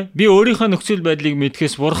тийм ээ би өөрийнхөө нөхцөл байдлыг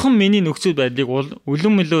мэдхээс бурхан миний нөхцөл байдлыг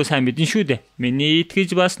үлэн мөлөө сайн мэдэн шүү дээ. Миний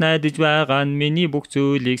итгэж бас найдаж байгаа нь миний бүх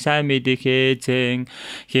зүйлийг сайн мэдэх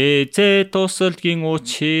хээзээ тусалдгийн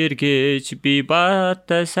учир гэж би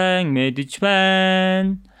баттай сайн мэдэж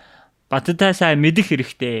байна. Баттай сайн мэдэх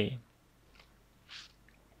хэрэгтэй.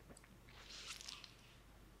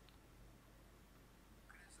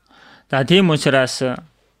 За тийм учраас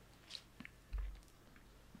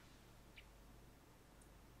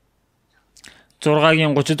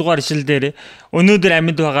 6-гийн 30 дугаар ишлэл дээр өнөөдөр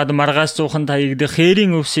амьд байгаад маргаас зуухан таягдах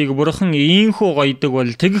хээрийн өвсийг бурхан ийхүү гойдог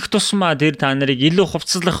бол тэгэх тусмаа тэр та нарыг илүү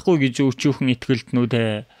хувцаслахгүй гэж өчүүхэн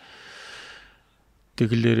итгэлтнүүдээ.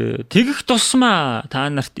 Тэгэлэр тэгэх тусмаа та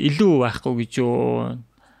нарт илүү байхгүй гэж юу.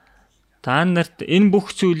 Та нарт энэ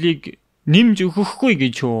бүх зүйлийг нэмж өгөхгүй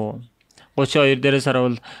гэж юу. 32 дээрээс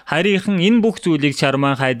харавал харийнхан энэ бүх зүйлийг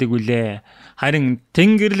чармаан хайдаг үлээ. Харин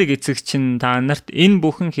Тэнгэрлэг эцэгч нь та нарт энэ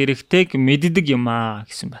бүхэн хэрэгтэйг мэддэг юм аа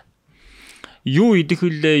гэсэн байна. Юу идэх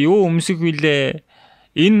вүлээ, юу өмсөх вүлээ.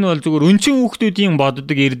 Энэ нь бол зүгээр өнчин хүүхдүүдийн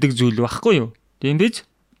боддог ирдэг зүйл байхгүй юу? Тийм биз?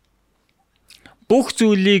 Бүх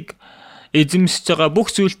зүйлийг эзэмсэж байгаа,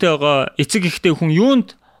 бүх зүйлтэй байгаа эцэг ихтэй хүн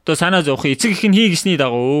юунд одоо санаа зовох эцэг их нь хий гэсний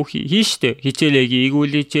дагуу хийштэй. Хичээлээ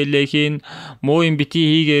хийгүүл хичээлээ хийн, муу юм бити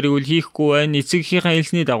хийгээрвэл хийхгүй байна. Эцэг ихийнхээ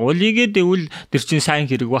хэлсний дагуу хийгээд ивэл тэр чинь сайн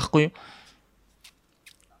хэрэг байхгүй юу?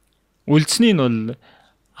 Үлдсний нь бол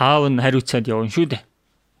аав нь хариуцаад явна шүү дээ.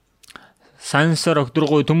 Сансар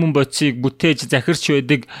огдургуй түмэн бодисыг бүтээж захирч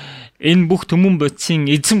байдаг энэ бүх түмэн бодисын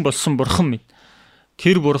эзэн болсон бурхан минь.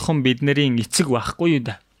 Тэр бурхан биднэрийн эцэг байхгүй юу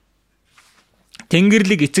да.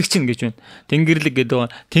 Тэнгэрлэг эцэгч нь гэж байна. Тэнгэрлэг гэдэг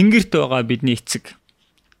нь тэнгэрт байгаа бидний эцэг.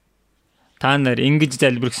 Та нар ингэж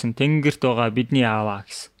залбирсан тэнгэрт байгаа бидний ааваа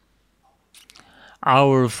гэсэн.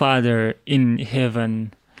 Our Father in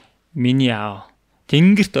heaven, миний аав.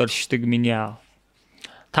 Тэнгэрт оршдог миний аав.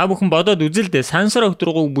 Та бүхэн бодоод үзэлдээ сансар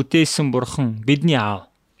огдургуйг бүтээсэн бурхан бидний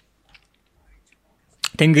аав.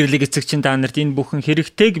 Тэнгэрлэг эцэгч нь та нарт энэ бүхэн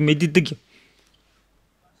хэрэгтэйг мэддэг.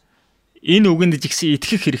 Энэ үгэнд жигсэн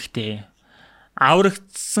итгэх хэрэгтэй.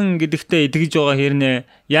 Аврагдсан гэдэгтээ итгэж байгаа хэрнээ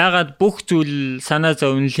яагаад бүх зүйл санаа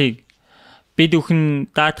зовнилыг бид бүхэн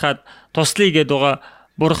даатгаад туслая гэдээ байгаа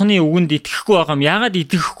бурханы үгэнд итгэхгүй байгаа юм яагаад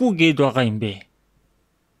итгэхгүй гээд байгаа юм бэ?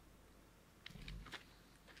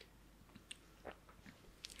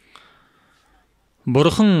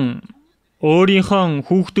 Бурхан өөрийнхөө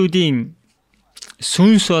хүүхдүүдийн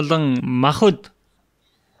сүнс болон махад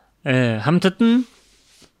хамтад нь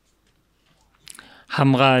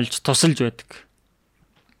хамгаалж тусалж байдаг.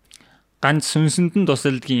 Ганц сүнсэнд нь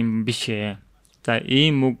тусалдаг юм биш ээ. За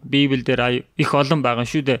ийм үг Библиэлд их олон байгаа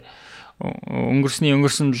шүү дээ. Өнгөрсөн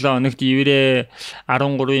 7 хоногт Еврэ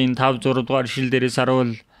 13-ийн 5-6 дугаар ишлэл дээрээс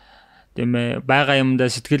харуул тийм ээ байгаа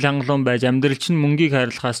юмдаа сэтгэл хангалуун байж амьдрал чинь мөнгийг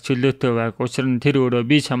хайрлахаас чөлөөтэй байг. Учир нь тэр өөрөө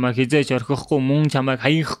би чамайг хизээж орхихгүй мөн чамайг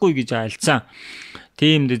хаягахгүй гэж айлцсан.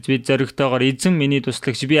 Тиймд бид зоригтойгоор эзэн миний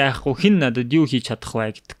туслагч би айхгүй хэн надад юу хийж чадах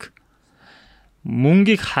вэ гэдэг.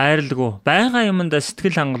 Мөнгийг хайрлаггүй байгаа юмдаа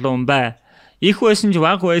сэтгэл хангалуун бай. Их байсан ч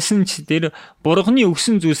баг байсан ч тэр бурганы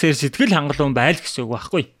өгсөн зүйлсээр сэтгэл хангалуун байл гэсэн үг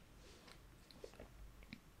байхгүй.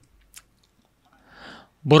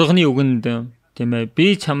 Бурганы үгэнд тийм ээ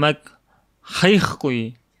би чамайг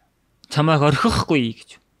хаяхгүй, чамайг орхихгүй гэж.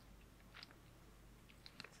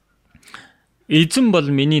 Эзэн бол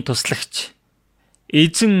миний туслагч.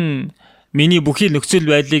 Эзэн миний бүхий нөхцөл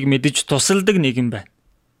байдлыг мэдэж тусалдаг нэг юм байна.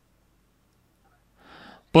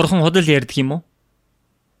 Бурхан худал ярьдаг юм уу?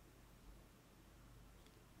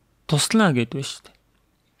 Туслана гэдэг байна шүү дээ.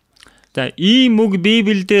 За ийм үг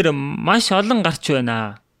Библиэлд маш олон гарч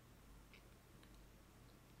байна.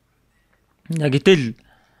 Гэтэл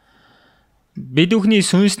бид бүхний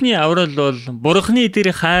сүнсний аврал бол бурханы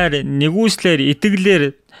тэр хайр нэгүслэр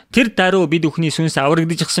итгэлээр тэр даруй бид бүхний сүнс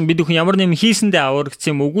аврагдчихсан бид бүхэн ямар нэм хийсэндээ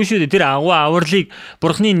аврагдсан юм үгүй шүү дээ. Тэр авралыг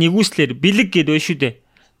бурханы нэгүслэр бэлэг гэдэг байна шүү дээ.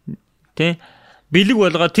 Тэ? Бэлэг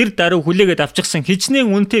болгоо тэр даруй хүлээгээд авчихсан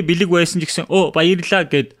хичнээн үнэтэй бэлэг байсан ч гэсэн баярлаа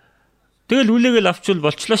гэд тэгэл хүлээгээл авчвал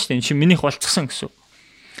болчлоо шүү дээ. Энэ чинь минийх болчихсон гэсэн.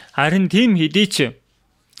 Харин тийм хэдий ч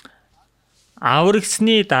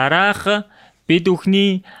аврагдсны дараах бид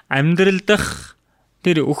бүхний амьдрал дах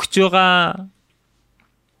тэр өгч байгаа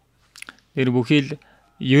тэр бүхий л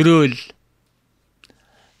ерөөл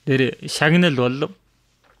тэр шагнал бол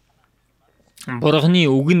бурханы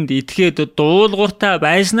үгэнд итгээд дуулууртай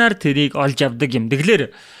байснаар тэрийг олж авдаг юм.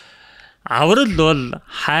 Тэгэхээр аврал бол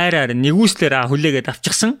хайраар нэгүслэр хүлээгээд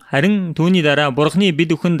авчихсан. Харин түүний дараа бурханы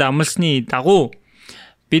бид бүхэнд амласны дагуу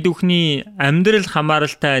бид бүхний амьдрал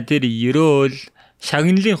хамааралтай тэр ерөөл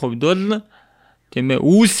шагналын хувьд бол тийм ээ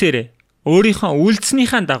үйлсээр өөрийнхөө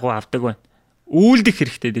үйлдснийхаа дагуу авдаг байна. Үйлдэх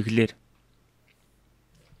хэрэгтэй тэгэхээр.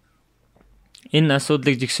 Энэ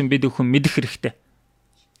асуудлыг жигсэн бид бүхэн мэдэх хэрэгтэй.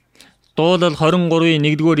 Дуулал 23-ийн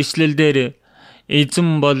 1-р ишлэлдэр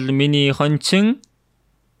эзэн бол миний хончин,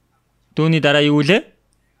 түүний дараа юу лээ?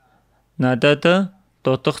 Надад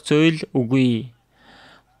дутах зүйл үгүй.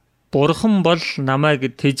 Бурхан бол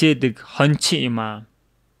намайг тэжээдэг хончин юм аа.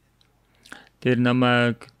 Тэр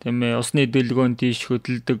намайг усны дэлгөөнд тийш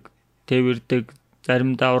хөдөлдөг, тэвэрдэг,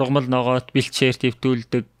 заримдаа ургамал ногоот бэлчээр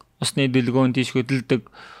твтүүлдэг, усны дэлгөөнд тийш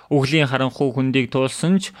хөдөлдөг, өглийн харанхуй хүндийг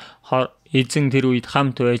туулсан ч эзэн тэр үед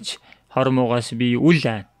хамт байж хормоогоос би үл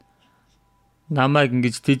айн. Намайг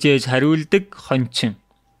ингэж тэжээж хариулдаг хончин.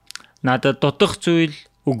 Надад дутах зүйл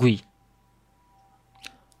үгүй.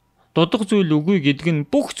 Дутах зүйл үгүй гэдэг нь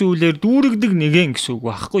бүх зүйлээр дүүрэгдэг нэгэн гэсэн үг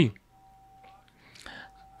байхгүй юу?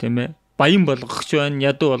 Тийм ээ. Баян болгохч байна,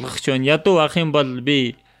 ядуу болгохч байна. Ядуу байх юм бол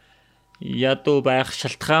би ядуу байх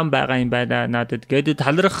шалтгаан байгаа юм байна надад гэдэг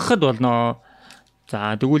талархахад болно.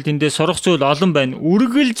 За тэгвэл тэндээ сурах зүйл олон байна.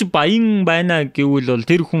 Үргэлж баян байна гэвэл бол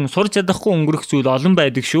тэр хүн сурч чадахгүй өнгөрөх зүйл олон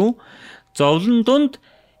байдаг шүү. Зовлон дунд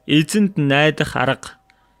эзэнд найдах арга,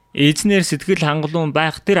 эзнэр сэтгэл хангалуун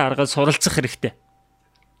байх тэр аргад суралцах хэрэгтэй.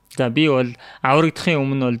 За би бол аврагдахын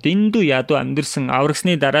өмнө бол дэндүү ядуу амьдэрсэн,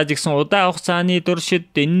 аврагсны дараа жигсэн удаан хугацааны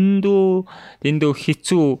туршид дэндүү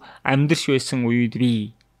хэцүү амьдэрч байсан үед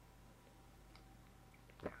би.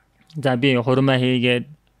 За би хурмаа хийгээд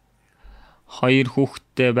 2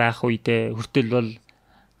 хүүхэдтэй байх үедээ хүртэл бол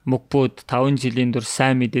мөгбүүд 5 жилийн турш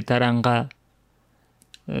сайн мэдээ тараангаа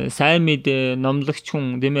сайн мэдээ номлогч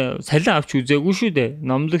хүн тийм ээ цалин авч үзээгүй шүү дээ.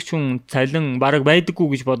 Номлогч хүн цалин бараг байдаггүй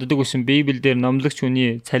гэж боддог байсан. Библиэлд номлогч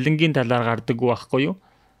хүний цалингийн талаар гардаггүй байхгүй юу?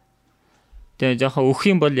 Тэгээ жоохон өөх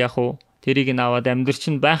юм бол яг уу тэрийг нь аваад амьдрч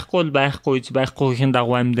нь байхгүй л байхгүйгийн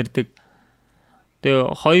дагуу амьдрдаг.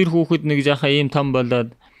 Тэгээ 2 хүүхэд нэг жоохон ийм том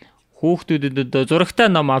болоод хүүхдүүдэд зурагтай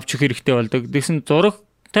ном авч өгөх хэрэгтэй болдог. Тэгсэн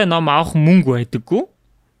зурагтай ном авах мөнгө байдаггүй.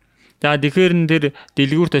 За тэгэхээр н тэр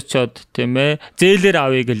дэлгүүрт очиод тийм ээ зээлэр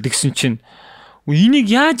авъя гэл тэгсэн чинь энийг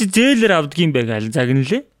яаж зээлэр авдаг юм бэ гэл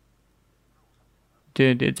загналээ.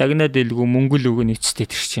 Тэгээ загнаад дэлгүү мөнгө л өгөө нэцтэй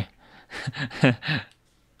тэр чинь.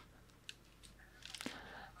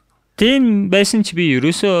 Тийм байсан ч би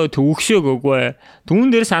ерөөсөө төвөгшөөг өгөө. Түүн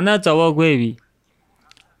дээр санаа зовоогүй би.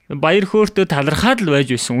 Баяр хөөртөө талархаад л байж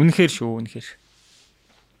байсан. Үнэхээр шүү, үнэхээр.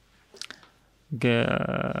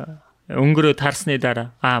 Өнгөрөө тарсны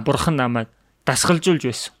дараа бурхан намайг дасгалжуулж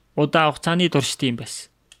байсан. Удаан хугацааны турш тийм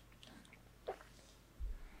байсан.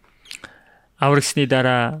 Аврагсны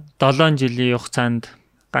дараа 7 жилийн хугацаанд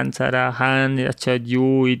ганцаараа хаана очиод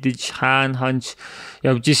юу идэж хаана хонж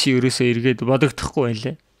явж исэн ерөөсөө эргээд бодогдохгүй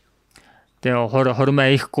байлаа. Тэгээ хормоо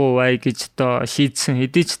ихгүй бай гэж шийдсэн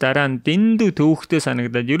хэдий ч дараа нь дэндүү төвөгтэй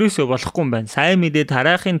санагдаад ерөөсөө болохгүй юм байна. Сайн мэдээ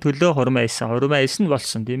тараахын төлөө хормоо исэн. Хормоо исэн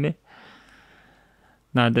болсон тийм ээ.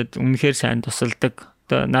 Надад үнэхээр сайн тусалдаг.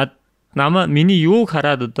 Миний юуг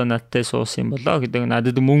хараад надтай суусан юм болоо гэдэг.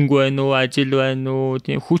 Надад мөнгө байна уу, ажил байна уу,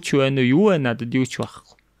 тийм хүч байна уу, юу байна надад юу ч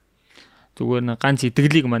байхгүй. Зүгээр нэг ганц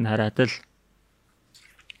итгэлийг мань хараад л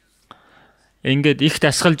ингээд их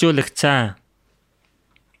дасгалжуулагцсан.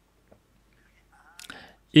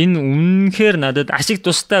 Энэ үнэхээр надад ашиг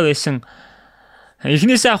тустай байсан.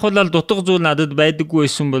 Эхнээсээ ахуулаад дутга зүйл надад байдаггүй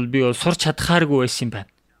байсан бол би сурч чадхааргүй байсан юм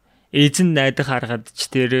байна. Эзэн найдах аргад ч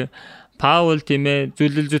тэр Паул тийм ээ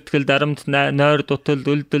зүлэл зүтгэл дарамт нойр дутал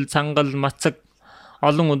үлдэл цангал мацаг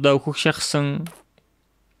олон удаа өөхөх шахсан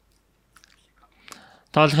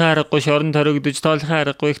тоолхын аргагүй шорон төрөгдөж тоолхын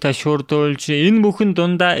аргагүй их ташуурдуулж энэ бүхэн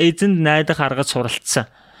дундаа эзэнд найдах аргад суралцсан.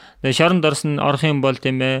 Тэгээ шоронд орох юм бол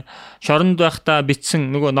тийм ээ шоронд байхдаа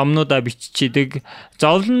бичсэн нөгөө номнуудаа биччихийдэг.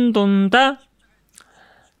 Зовлон дундаа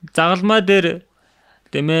загалмаа дээр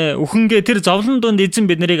тийм ээ үхэнгээ тэр зовлон дунд эзэн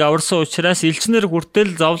биднийг аварсан учраас элчнэр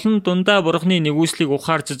хүртэл зовлон дундаа бурхны нэгүслийг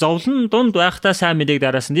ухаарч зовлон дунд байхдаа сайн мэдээг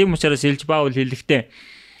дараасан. Тийм учраас Илж Паул хэлэхдээ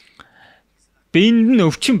биеинд нь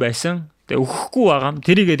өвчин байсан. Тэгээ өөхөхгүй байгаа.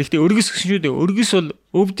 Тэрийгээ гэхдээ өргөс гэсэн шүү дээ. Өргөс бол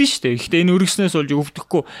өвдөн шүү дээ. Гэхдээ энэ өргөснөөс болж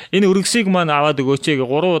өвдөхгүй. Энэ өргөсийг маань аваад өгөөч гэж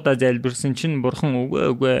 3 удаа залбирсан чинь бурхан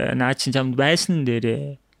үгүй наа чинь чамд байсан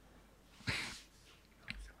дээрээ.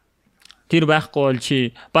 Тэр байхгүй бол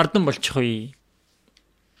чи бардан болчих вэ.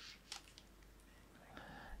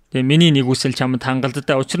 Тэгээ миний нэгүсэл чамд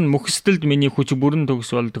хангалттай. Учир нь мөхсдөлд миний хүч бүрэн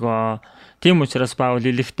төгс болдгоо. Тийм учраас Паул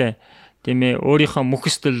хэлэхдээ тийм ээ өөрийнхөө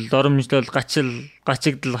мөхсдөл, доромжлол,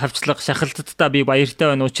 гачигдал, хавчлах, шахалтдаа би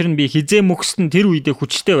баяртай байна. Учир нь би хизээ мөхсдөн тэр үедээ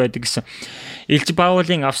хүчтэй байдаг гэсэн. Илж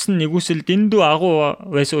Паулын авсан нэгүсэл дэндүү агуу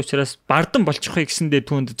байсан учраас бардан болчихгүй гэсэндээ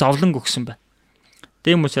түүнд зовлон өгсөн байна.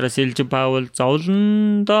 Тийм учраас Илж Паул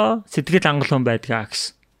зовлондоо сэтгэл хангалуун байдгаа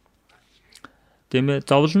гэсэн. Тийм ээ.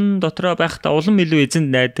 Зовлон дотроо байхдаа улам илүү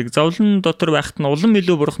эзэнд найдаг. Зовлон дотор байхад нь улам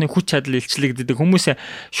илүү Бурхны хүч чадал илчлэгддэг. Хүмүүс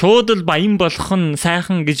шууд л баян болох нь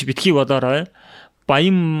сайхан гэж битгий бодоорой.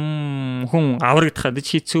 Баян хүн аврагдахад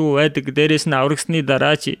хэцүү байдаг. Дээрээс нь аврагсны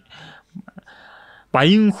дараа чи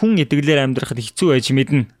баян хүн итгэлээр амьдрахад хэцүү байж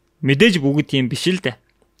мэднэ. Мэдээж бүгд тийм биш л дээ.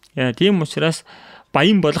 Яа, тийм учраас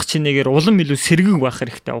баян болох чинээгээр улам илүү сэргэг байх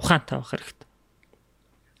хэрэгтэй, ухаантай байх хэрэгтэй.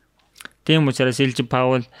 Тийм учраас Илж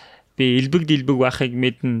Паул би элбэг байхыг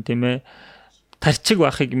мэднэ, тийм ээ. Тарчиг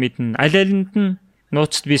байхыг мэднэ. Аль алинд нь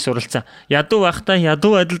нууцд би суралцаа. Ядуу байхдаа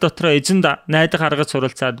ядуу байдал дотроо эзэнд найдах аргад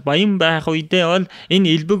суралцаад баян байх үедээ бол энэ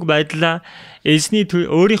элбэг байдлаа эзний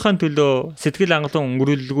өөрийнхөө төлөө сэтгэл хангалуун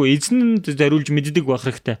өнгөрүүлэлгүй эзэнд зориулж мэддэг байх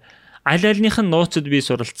хэрэгтэй. Аль альных нь нууцд би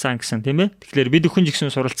суралцсан гэсэн, тийм ээ. Тэгэхээр бид бүхэн ч гэсэн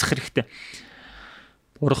суралцах хэрэгтэй.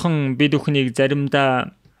 Бурхан бид бүхнийг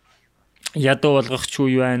заримдаа ядуу болгох ч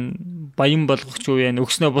үе байна, баян болгох ч үе байна,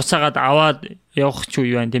 өгснөө буцаагаад аваад явах ч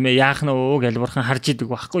үе байна, тийм ээ. Яах нь уу гэж Бурхан харж идэг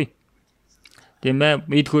байхгүй. Тийм ээ.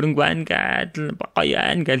 Бид хөрөнгө байна гэдэл гоё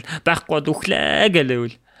байна гэл байхгүй дөхлээ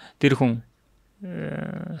гэлээвэл тэр хүн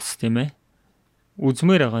тийм ээ.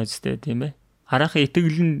 Үзмээр байгаа зү тийм ээ. Хараахан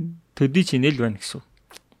итгэл нь төдий чинэл байна гэсэн.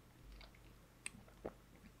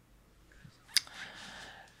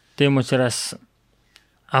 Тийм учраас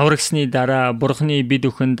аврагсны дараа Бурхны бид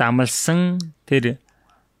бүхэнд амласан тэр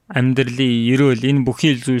амьдралын ерөөл энэ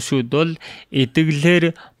бүхий л зүйлсүүд бол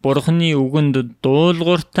итгэлээр Бурхны үгэнд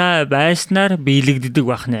дуулууртай байснаар биелэгддэг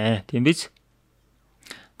байна. Тийм биз?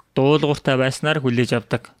 Дуулууртай байснаар хүлээж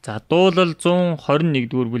авдаг. За дуулал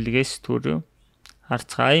 121-р бүлгээс төр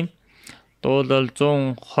харцгаая. Дуулал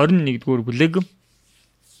 121-р бүлэг.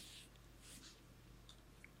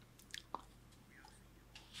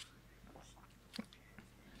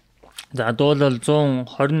 За дуулал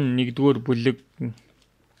 121-р бүлэг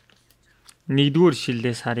 1-р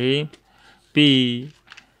шиллээс харъя. Би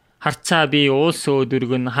харцаа би уус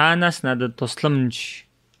өдөргөн хаанаас надад тусламж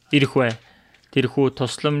ирэх вэ? Тэрхүү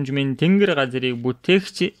тусламж минь тэнгэр газрыг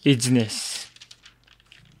бүтээгч эзнээс.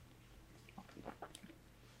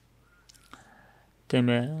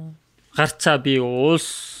 Тэмээ. Харцаа би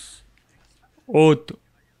уус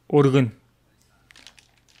өргөн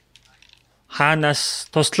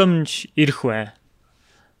хаанаас тусламж ирэх вэ?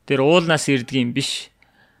 Тэр уулнаас ирдгийм биш.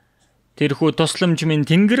 Тэрхүү тусламж минь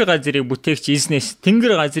тэнгэр газрыг бүтээгч эзнээс.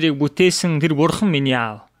 Тэнгэр газрыг бүтээсэн тэр Бурхан миний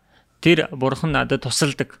аав. Тэр Бурхан надад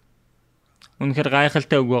тусалдаг. Үнэхээр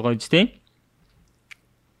гайхалтай үг байгаа биз дээ.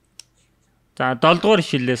 За 7-р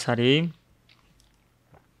шиллээс харъя.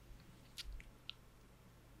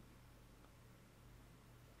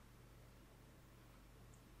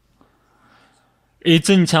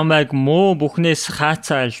 Эзэн чамайг муу бүхнээс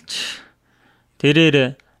хаацаалж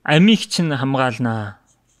тэрээр амийг чинь хамгаалнаа.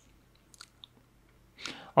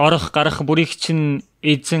 Орох гарах бүрийг чинь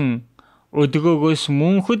эзэн өдгөөгөөс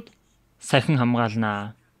мөнхөд сахин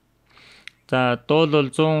хамгаалнаа. За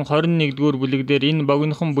дуулал 121-р бүлэг дээр энэ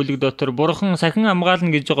богинохон бүлэг дотор Бурхан сахин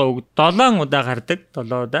хамгаална гэж байгаа үг 7 удаа гардаг. 7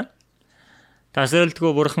 удаа.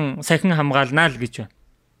 Тасралтгүй Бурхан сахин хамгаалнаа л гэж байна.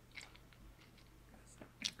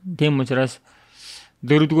 Тийм учраас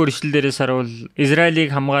 4-р ишлэлээрээс харуул Израилийг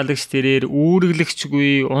хамгаалагч тэрээр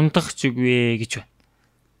үүрэглэгчгүй, унтахчгүй гэж байна.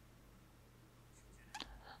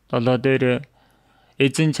 7 дээр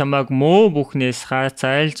эзэн чамайг муу бүхнээс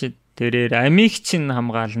хаацаалж тэрээр амийг чинь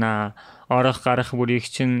хамгаалнаа. Орох гарах бүрийг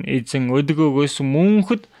чинь эзэн өдгөөгөөс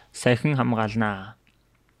мөнхөд сахин хамгаалнаа.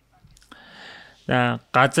 За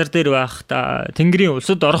газар дээр байхдаа Тэнгэрийн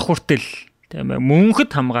улсад орох хүртэл тийм ээ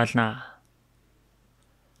мөнхөд хамгаалнаа.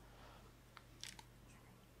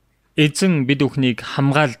 Эзэн бид бүхнийг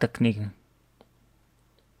хамгаалдаг нэгэн.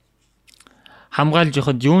 Хамгаалж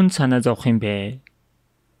явахад юунд санаа зовох юм бэ?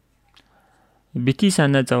 Бити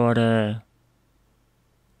санаа зовоорой.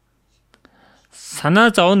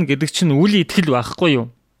 Санаа зовно гэдэг чинь үл итгэл байхгүй юу?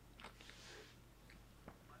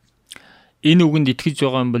 Энэ үгэнд итгэж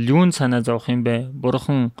байгаа юм бол юунд санаа зовох юм бэ?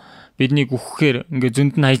 Бурхан биднийг үхэхээр ингээ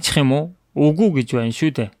зөнд нь хайчих юм уу? Үгүй гэж байна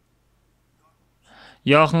шүү дээ.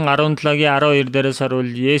 Иохан 17-гийн 12 дээрээс харуул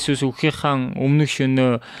Есүс үхийнхаа өмнөх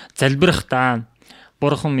шөнөө залбирахдаа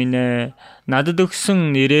Бурхан минь ээ надад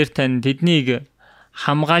өгсөн нэрээр тань тэднийг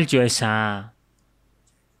хамгаалж байсан.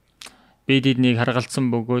 Би тэднийг харгалзсан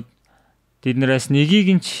бөгөөд тэднээс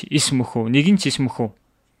нэгийг нь ч эс мөхөө, нэг нь ч эс мөхөө.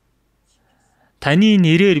 Таны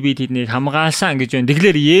нэрээр би тэднийг хамгаалсан гэж байна.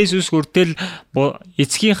 Тэгэхээр Есүс хүртэл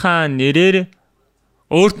эцгийнхаа нэрээр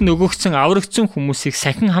өөрт нь өгөгдсөн аврагдсан хүмүүсийг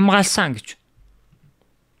сахин хамгаалсан гэж.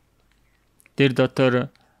 Тэр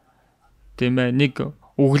дотор тийм ээ нэг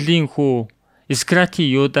үглийн хүү Искрати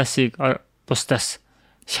Юдасыг бусдаас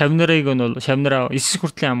шавнараа Иесус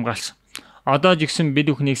хүртлийн хамгаалсан. одоо ч гэсэн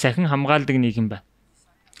бид бүхнийг сахин хамгаалдаг нийгэм байна.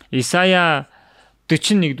 Исая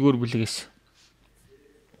 41-р бүлгээс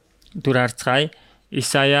дүр харцгаая.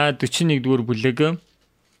 Исая 41-р бүлэг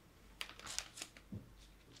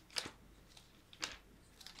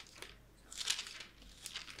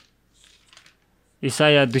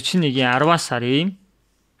Исая 41-ийн 10-аас харъя.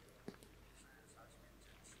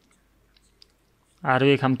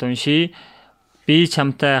 10-ыг хамт уншийе. Би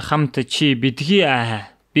чамтай хамт чи бидгий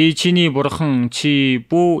аа. Би чиний бурхан чи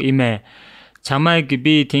бүү имэ. Чамайг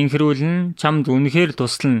би тэнхрүүлэн, чамд үнэхээр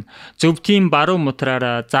туслана. Зөвхөн баруун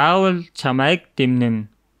мутраараа заавал чамайг дэмнэн.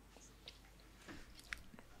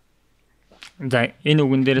 За энэ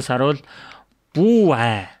үгэн дээрээс харуул бүү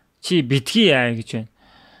аа. Чи бидгий аа гэж байна.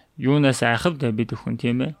 Юунаас айхав да бид бүхэн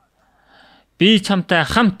тийм ээ. Би чамтай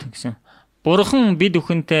хамт гэсэн. Бурхан бид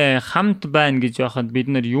бүхэнтэй хамт байна гэж яхад бид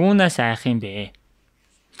нар юунаас айх юм бэ?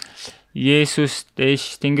 Есүс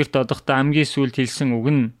дэш тэнгэрт одохдоо хамгийн сүүлд хэлсэн үг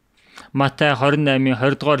нь Матай 28-ийн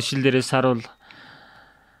 20-р ишлэлээрээс харуул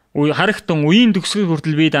харагтун үеийн төгсгөл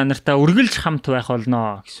хүртэл би та нартай үргэлж хамт байх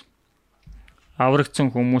болно гэсэн. Аврагдсан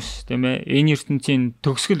хүмүүс тийм ээ энэ ертөнцийн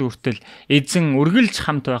төгсгөл хүртэл эзэн үргэлж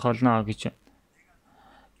хамт байх болно гэж.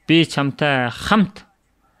 Би чамтай хамт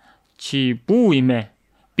чи бүү имэ.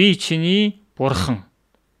 Би чиний бурхан.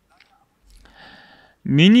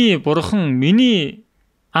 Миний бурхан миний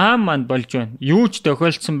аав манд болж байна. Юу ч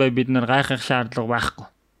тохиолдсон бай бид нар гайхах шаардлага байхгүй.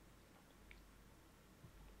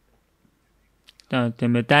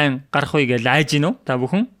 Тийм ээ дан гарах үе гэж айж гинөө та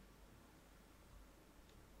бүхэн.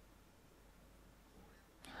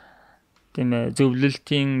 Тийм ээ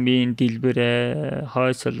зөвлөлтийн минь дэлбэрэ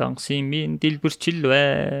хой солонгосын минь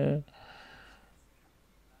дэлбэрчилвэ.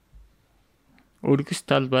 Өргөс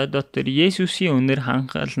талбай дотор Есүсийн үнээр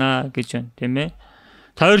ханхалнаа гэж байна тийм ээ.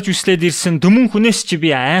 Тойрж үслээд ирсэн дөрмөн хүнээс чи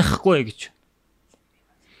би айхгүй гэж.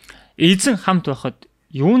 Эзэн хамт байхад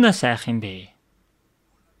юунаас айх юм бэ?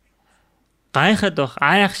 Гайхад байх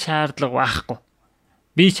айх шаардлага байхгүй.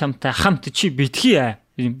 Би чамтай хамт чи битгий аа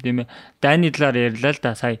тийм ээ. Дайны талаар ярьлаа л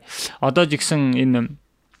да сая. Одоо ч гэсэн энэ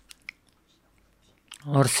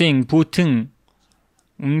Оросын Путин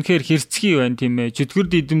үнэхээр хэрцгий байна тийм ээ. Чөтгөр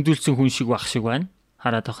дэмдүүлсэн хүн шиг байх шиг байна.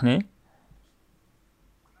 Хараад байх нэ.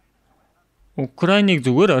 Украиныг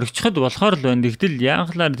зүгээр орчиход болохоор л байна. Тэгтэл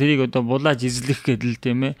яанхлаар тэрийг одоо булааж эзлэх гэдэл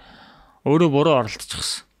тийм ээ. Өөрөө буруу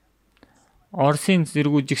оролцчихсон. Оросын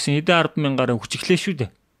зэргүүж гисэн хэдэн 10,000 гаруй хүчглээ шүү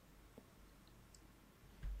дээ.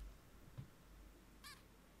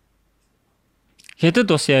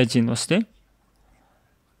 Хэдэд бас яаж ийн бас тийм.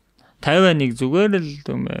 Тайваныг зүгээр л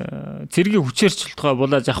цэргийн хүчээр чултгаа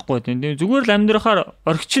булааж авахгүй тийм. Зүгээр л амьдрахаар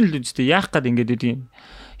орчин л үстэй яах гээд ингэж идэв юм.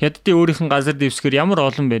 Хятадын өөрийнх нь газар дэвсгэр ямар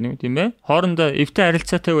олон байна вэ тийм ээ. Хоорондоо эвтэй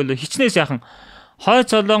харилцаатай бол хичнээн сайхан. Хой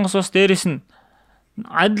Солонгос бас дээрэс нь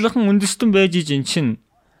адилхан үндэстэн байж ийн чинь.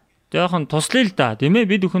 Яахан туслая л да тийм ээ.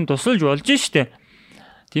 Бид бүхэн тусалж болж штэ.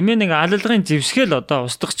 Тийм ээ нэг алалгын зэвсгэл одоо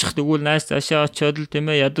устгахчих тэгвэл найс цаашаа очиод л тийм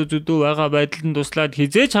ээ ядуу зүдүү байгаа байдалд туслаад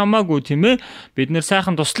хизээч хамаагүй тийм ээ бид нэр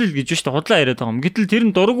сайхан туслая л гэж штэ худлаа яриад байгаа юм. Гэтэл тэр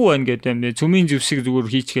нь дурггүй байна гэдэг юм. Цөмийн зэвсэг зүгээр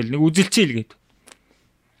хийчихэл нэг үзэлцээл гээд.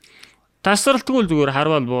 Тасралтгүй зүгээр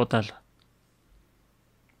харвал буудаал.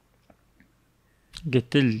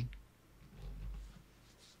 Гэтэл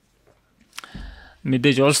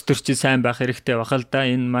мэдээж улс төрчид сайн байх хэрэгтэй бах л да.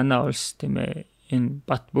 Энэ манай улс тийм ээ энэ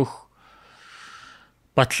бат бөх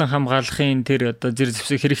батлан хамгаалахын тэр одоо зэр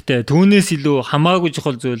зэвсэг хэрэгтэй. Түүнээс илүү хамаагүй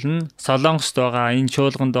чухал зүйл нь Солонгост байгаа энэ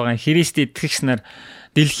чуулганд байгаа Христэд итгэгч нар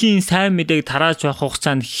дэлхийн сайн мэдээг тарааж байх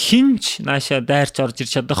хугацаанд хинч нааша дайрч орж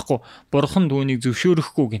ирч чадахгүй. Бурхан түүнийг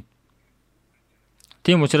зөвшөөрөхгүй гин.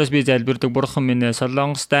 Тийм учраас би залбирдаг бурхан минь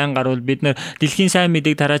Солонгос дайн гарвал бид нар дэлхийн сайн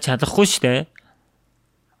мэдээг тарааж чадахгүй штэ.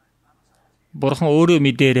 Бурхан өөрөө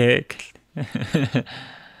мэдэрээ гэл.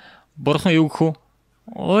 Бурхан юу гэх вэ?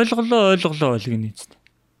 Ойлголоо ойлгоно гэж.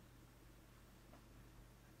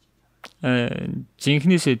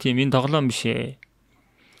 Жинхнээсээ тийм энэ тоглоом биш ээ.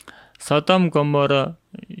 Содом Гомора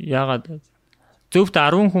яагаад зөвхт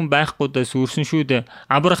 10 хүн байхгүйдээс үрсэн шүү дээ.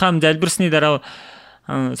 Авраам залбирсны дараа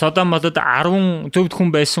Содом хотод 10 зөвхт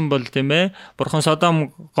хүн байсан бол тийм ээ. Бурхан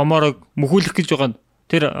Содом Гоморог мөхүүлэх гэж байгаа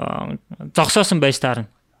тэр зогсоосон байж таарна.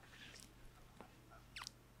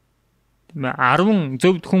 Тийм ээ 10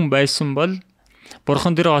 зөвхт хүн байсан бол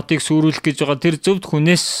Бурхан тэр хотыг сүрүүлэх гэж байгаа тэр зөвхт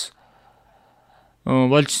хүнээс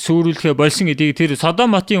болж сүрүүлэхэ болсон гэдгийг тэр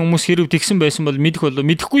Содом хотын хүмүүс хэрв тэгсэн байсан бол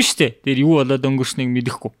мэдэхгүй шүү дээ. Тэр юу болоод өнгөрснийг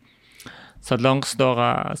мэдэхгүй. Солонгост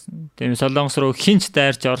байгаа тийм Солонгос руу хинч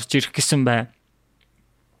дайрч орж ирэх гэсэн бай.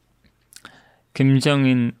 Ким Жон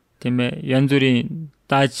Ын тийм ээ янз бүрийн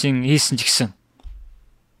даажин хийсэн ч гэсэн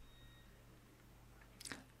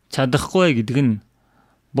чадахгүй гэдэг нь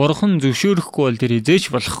Бурхан зөвшөөрөхгүй бол тэр эзээч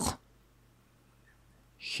болохгүй.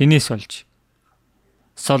 Хинээс болж?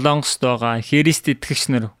 Солонгост байгаа Христ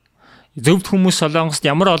итгэгч нар, зөвхт хүмүүс Солонгост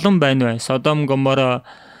ямар олон байна вэ? Содом Гоморо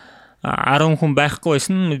 10 хүн байхгүй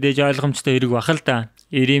байсан мэдээж ойлгомжтой хэрэг бах л да.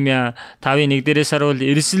 Иремья 5:1 дээрээс харуул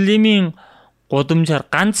Иерусалимийн гудамжаар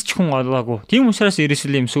ганц ч хүн олоогүй. Тийм учраас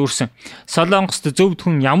Иерусалим сүрсэн. Солонгост зөвхт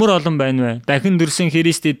хүн ямар олон байна вэ? Дахин дөрсөн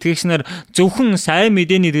Христ итгэгч нар зөвхөн сайн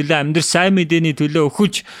мэдээний төлөө амьдрал сайн мэдээний төлөө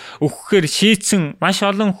өгөхээр шийтсэн маш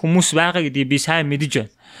олон хүмүүс байгаа гэдгийг би сайн мэдэж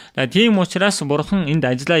байна. Тийм учраас Бурхан энд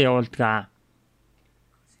ажиллаа явуулдаг.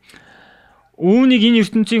 Үүнийг энэ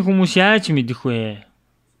ертөнцийн хүмүүс яаж мэдэх вэ?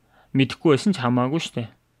 Мэдэхгүй байсан ч хамаагүй шүү дээ.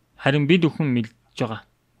 Харин бид бүхэн мэдж байгаа.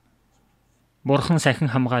 Бурхан сахин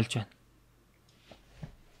хамгаалж байна.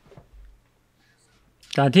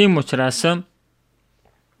 Тийм учраас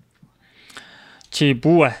чи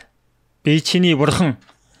бүү, би чиний Бурхан,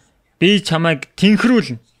 би чамайг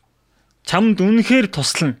тэнхрүүлнэ, чамд үнэхээр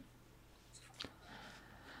туслана.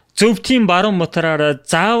 Зөвхөн баруун мутараараа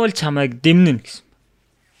заавал чамайг дэмнэнэ гэсэн.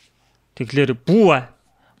 Тэгэхээр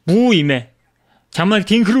бүү имэ, чамайг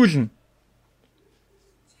тэнхрүүлнэ,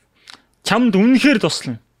 чамд үнэхээр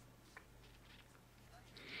туслана.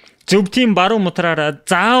 Зөвхөн баруун мутараараа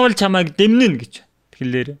заавал чамайг дэмнэнэ гэж.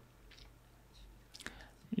 Тэгэхээр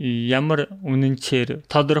ямар үнэнчээр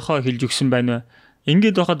тодорхой хэлж өгсөн байна вэ?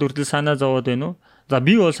 Ингээд байхад үрдэл санаа зовоод байна уу? За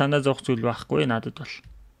би бол санаа зовох зүйл байхгүй надад бол.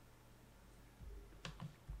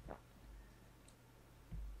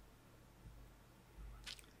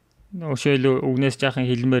 Өшөөл үгнээс жаахан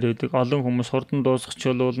хэлмээр байдаг. Олон хүмүүс хурдан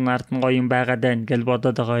дуусгачлуул нард нь гоё юм байгаад байна гэж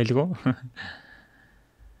бодоод байгаа байлгүй.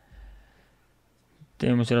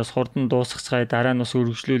 Тийм учраас хурдан дуусгацгаая, дараа нь бас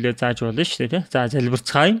үргэлжлүүлээ зааж болно шүү дээ, тий. За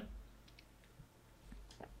залбирцгаая.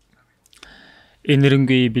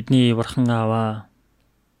 Энэрэнгүй бидний Бурхан Аава.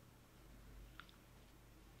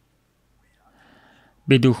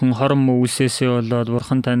 Бид бүхэн хорон мөсөөсөө болоод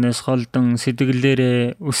Бурхан танаас холдон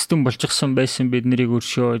сэтгэлээрээ өстөн болчихсон байсан биднийг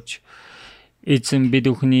өршөөж, эзэн бид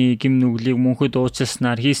бүхний гим нүглийг мөнхөд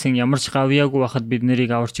уучласнаар хийсэн ямар ч гавьяагүй байхад бид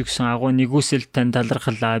нарыг аварч өгсөн агуу нэгүсэлд тань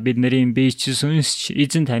талархлаа. Бид нарын бие ч сүнсч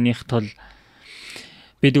эзэн таних тул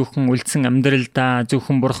бид бүхэн үлдсэн амьдралдаа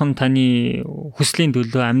зөвхөн Бурхан таны хүслийн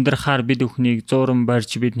төлөө амьдрахаар бид бүхнийг зууран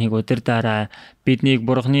барьж биднийг удирдаарай. Биднийг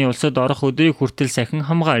Бурханы улсад орох өдрийг хүртэл сахин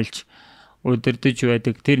хамгаалж удирдах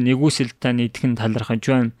байдаг тэр нэгүсэлд тань итгэн талархаж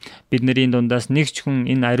байна. Бидний дундаас нэг ч хүн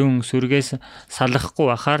энэ ариун сүргээс салахгүй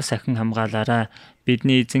бахаар сахин хамгаалаарай.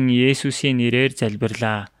 Бидний эзэн Есүсийн нэрээр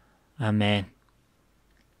залбирлаа. Амен.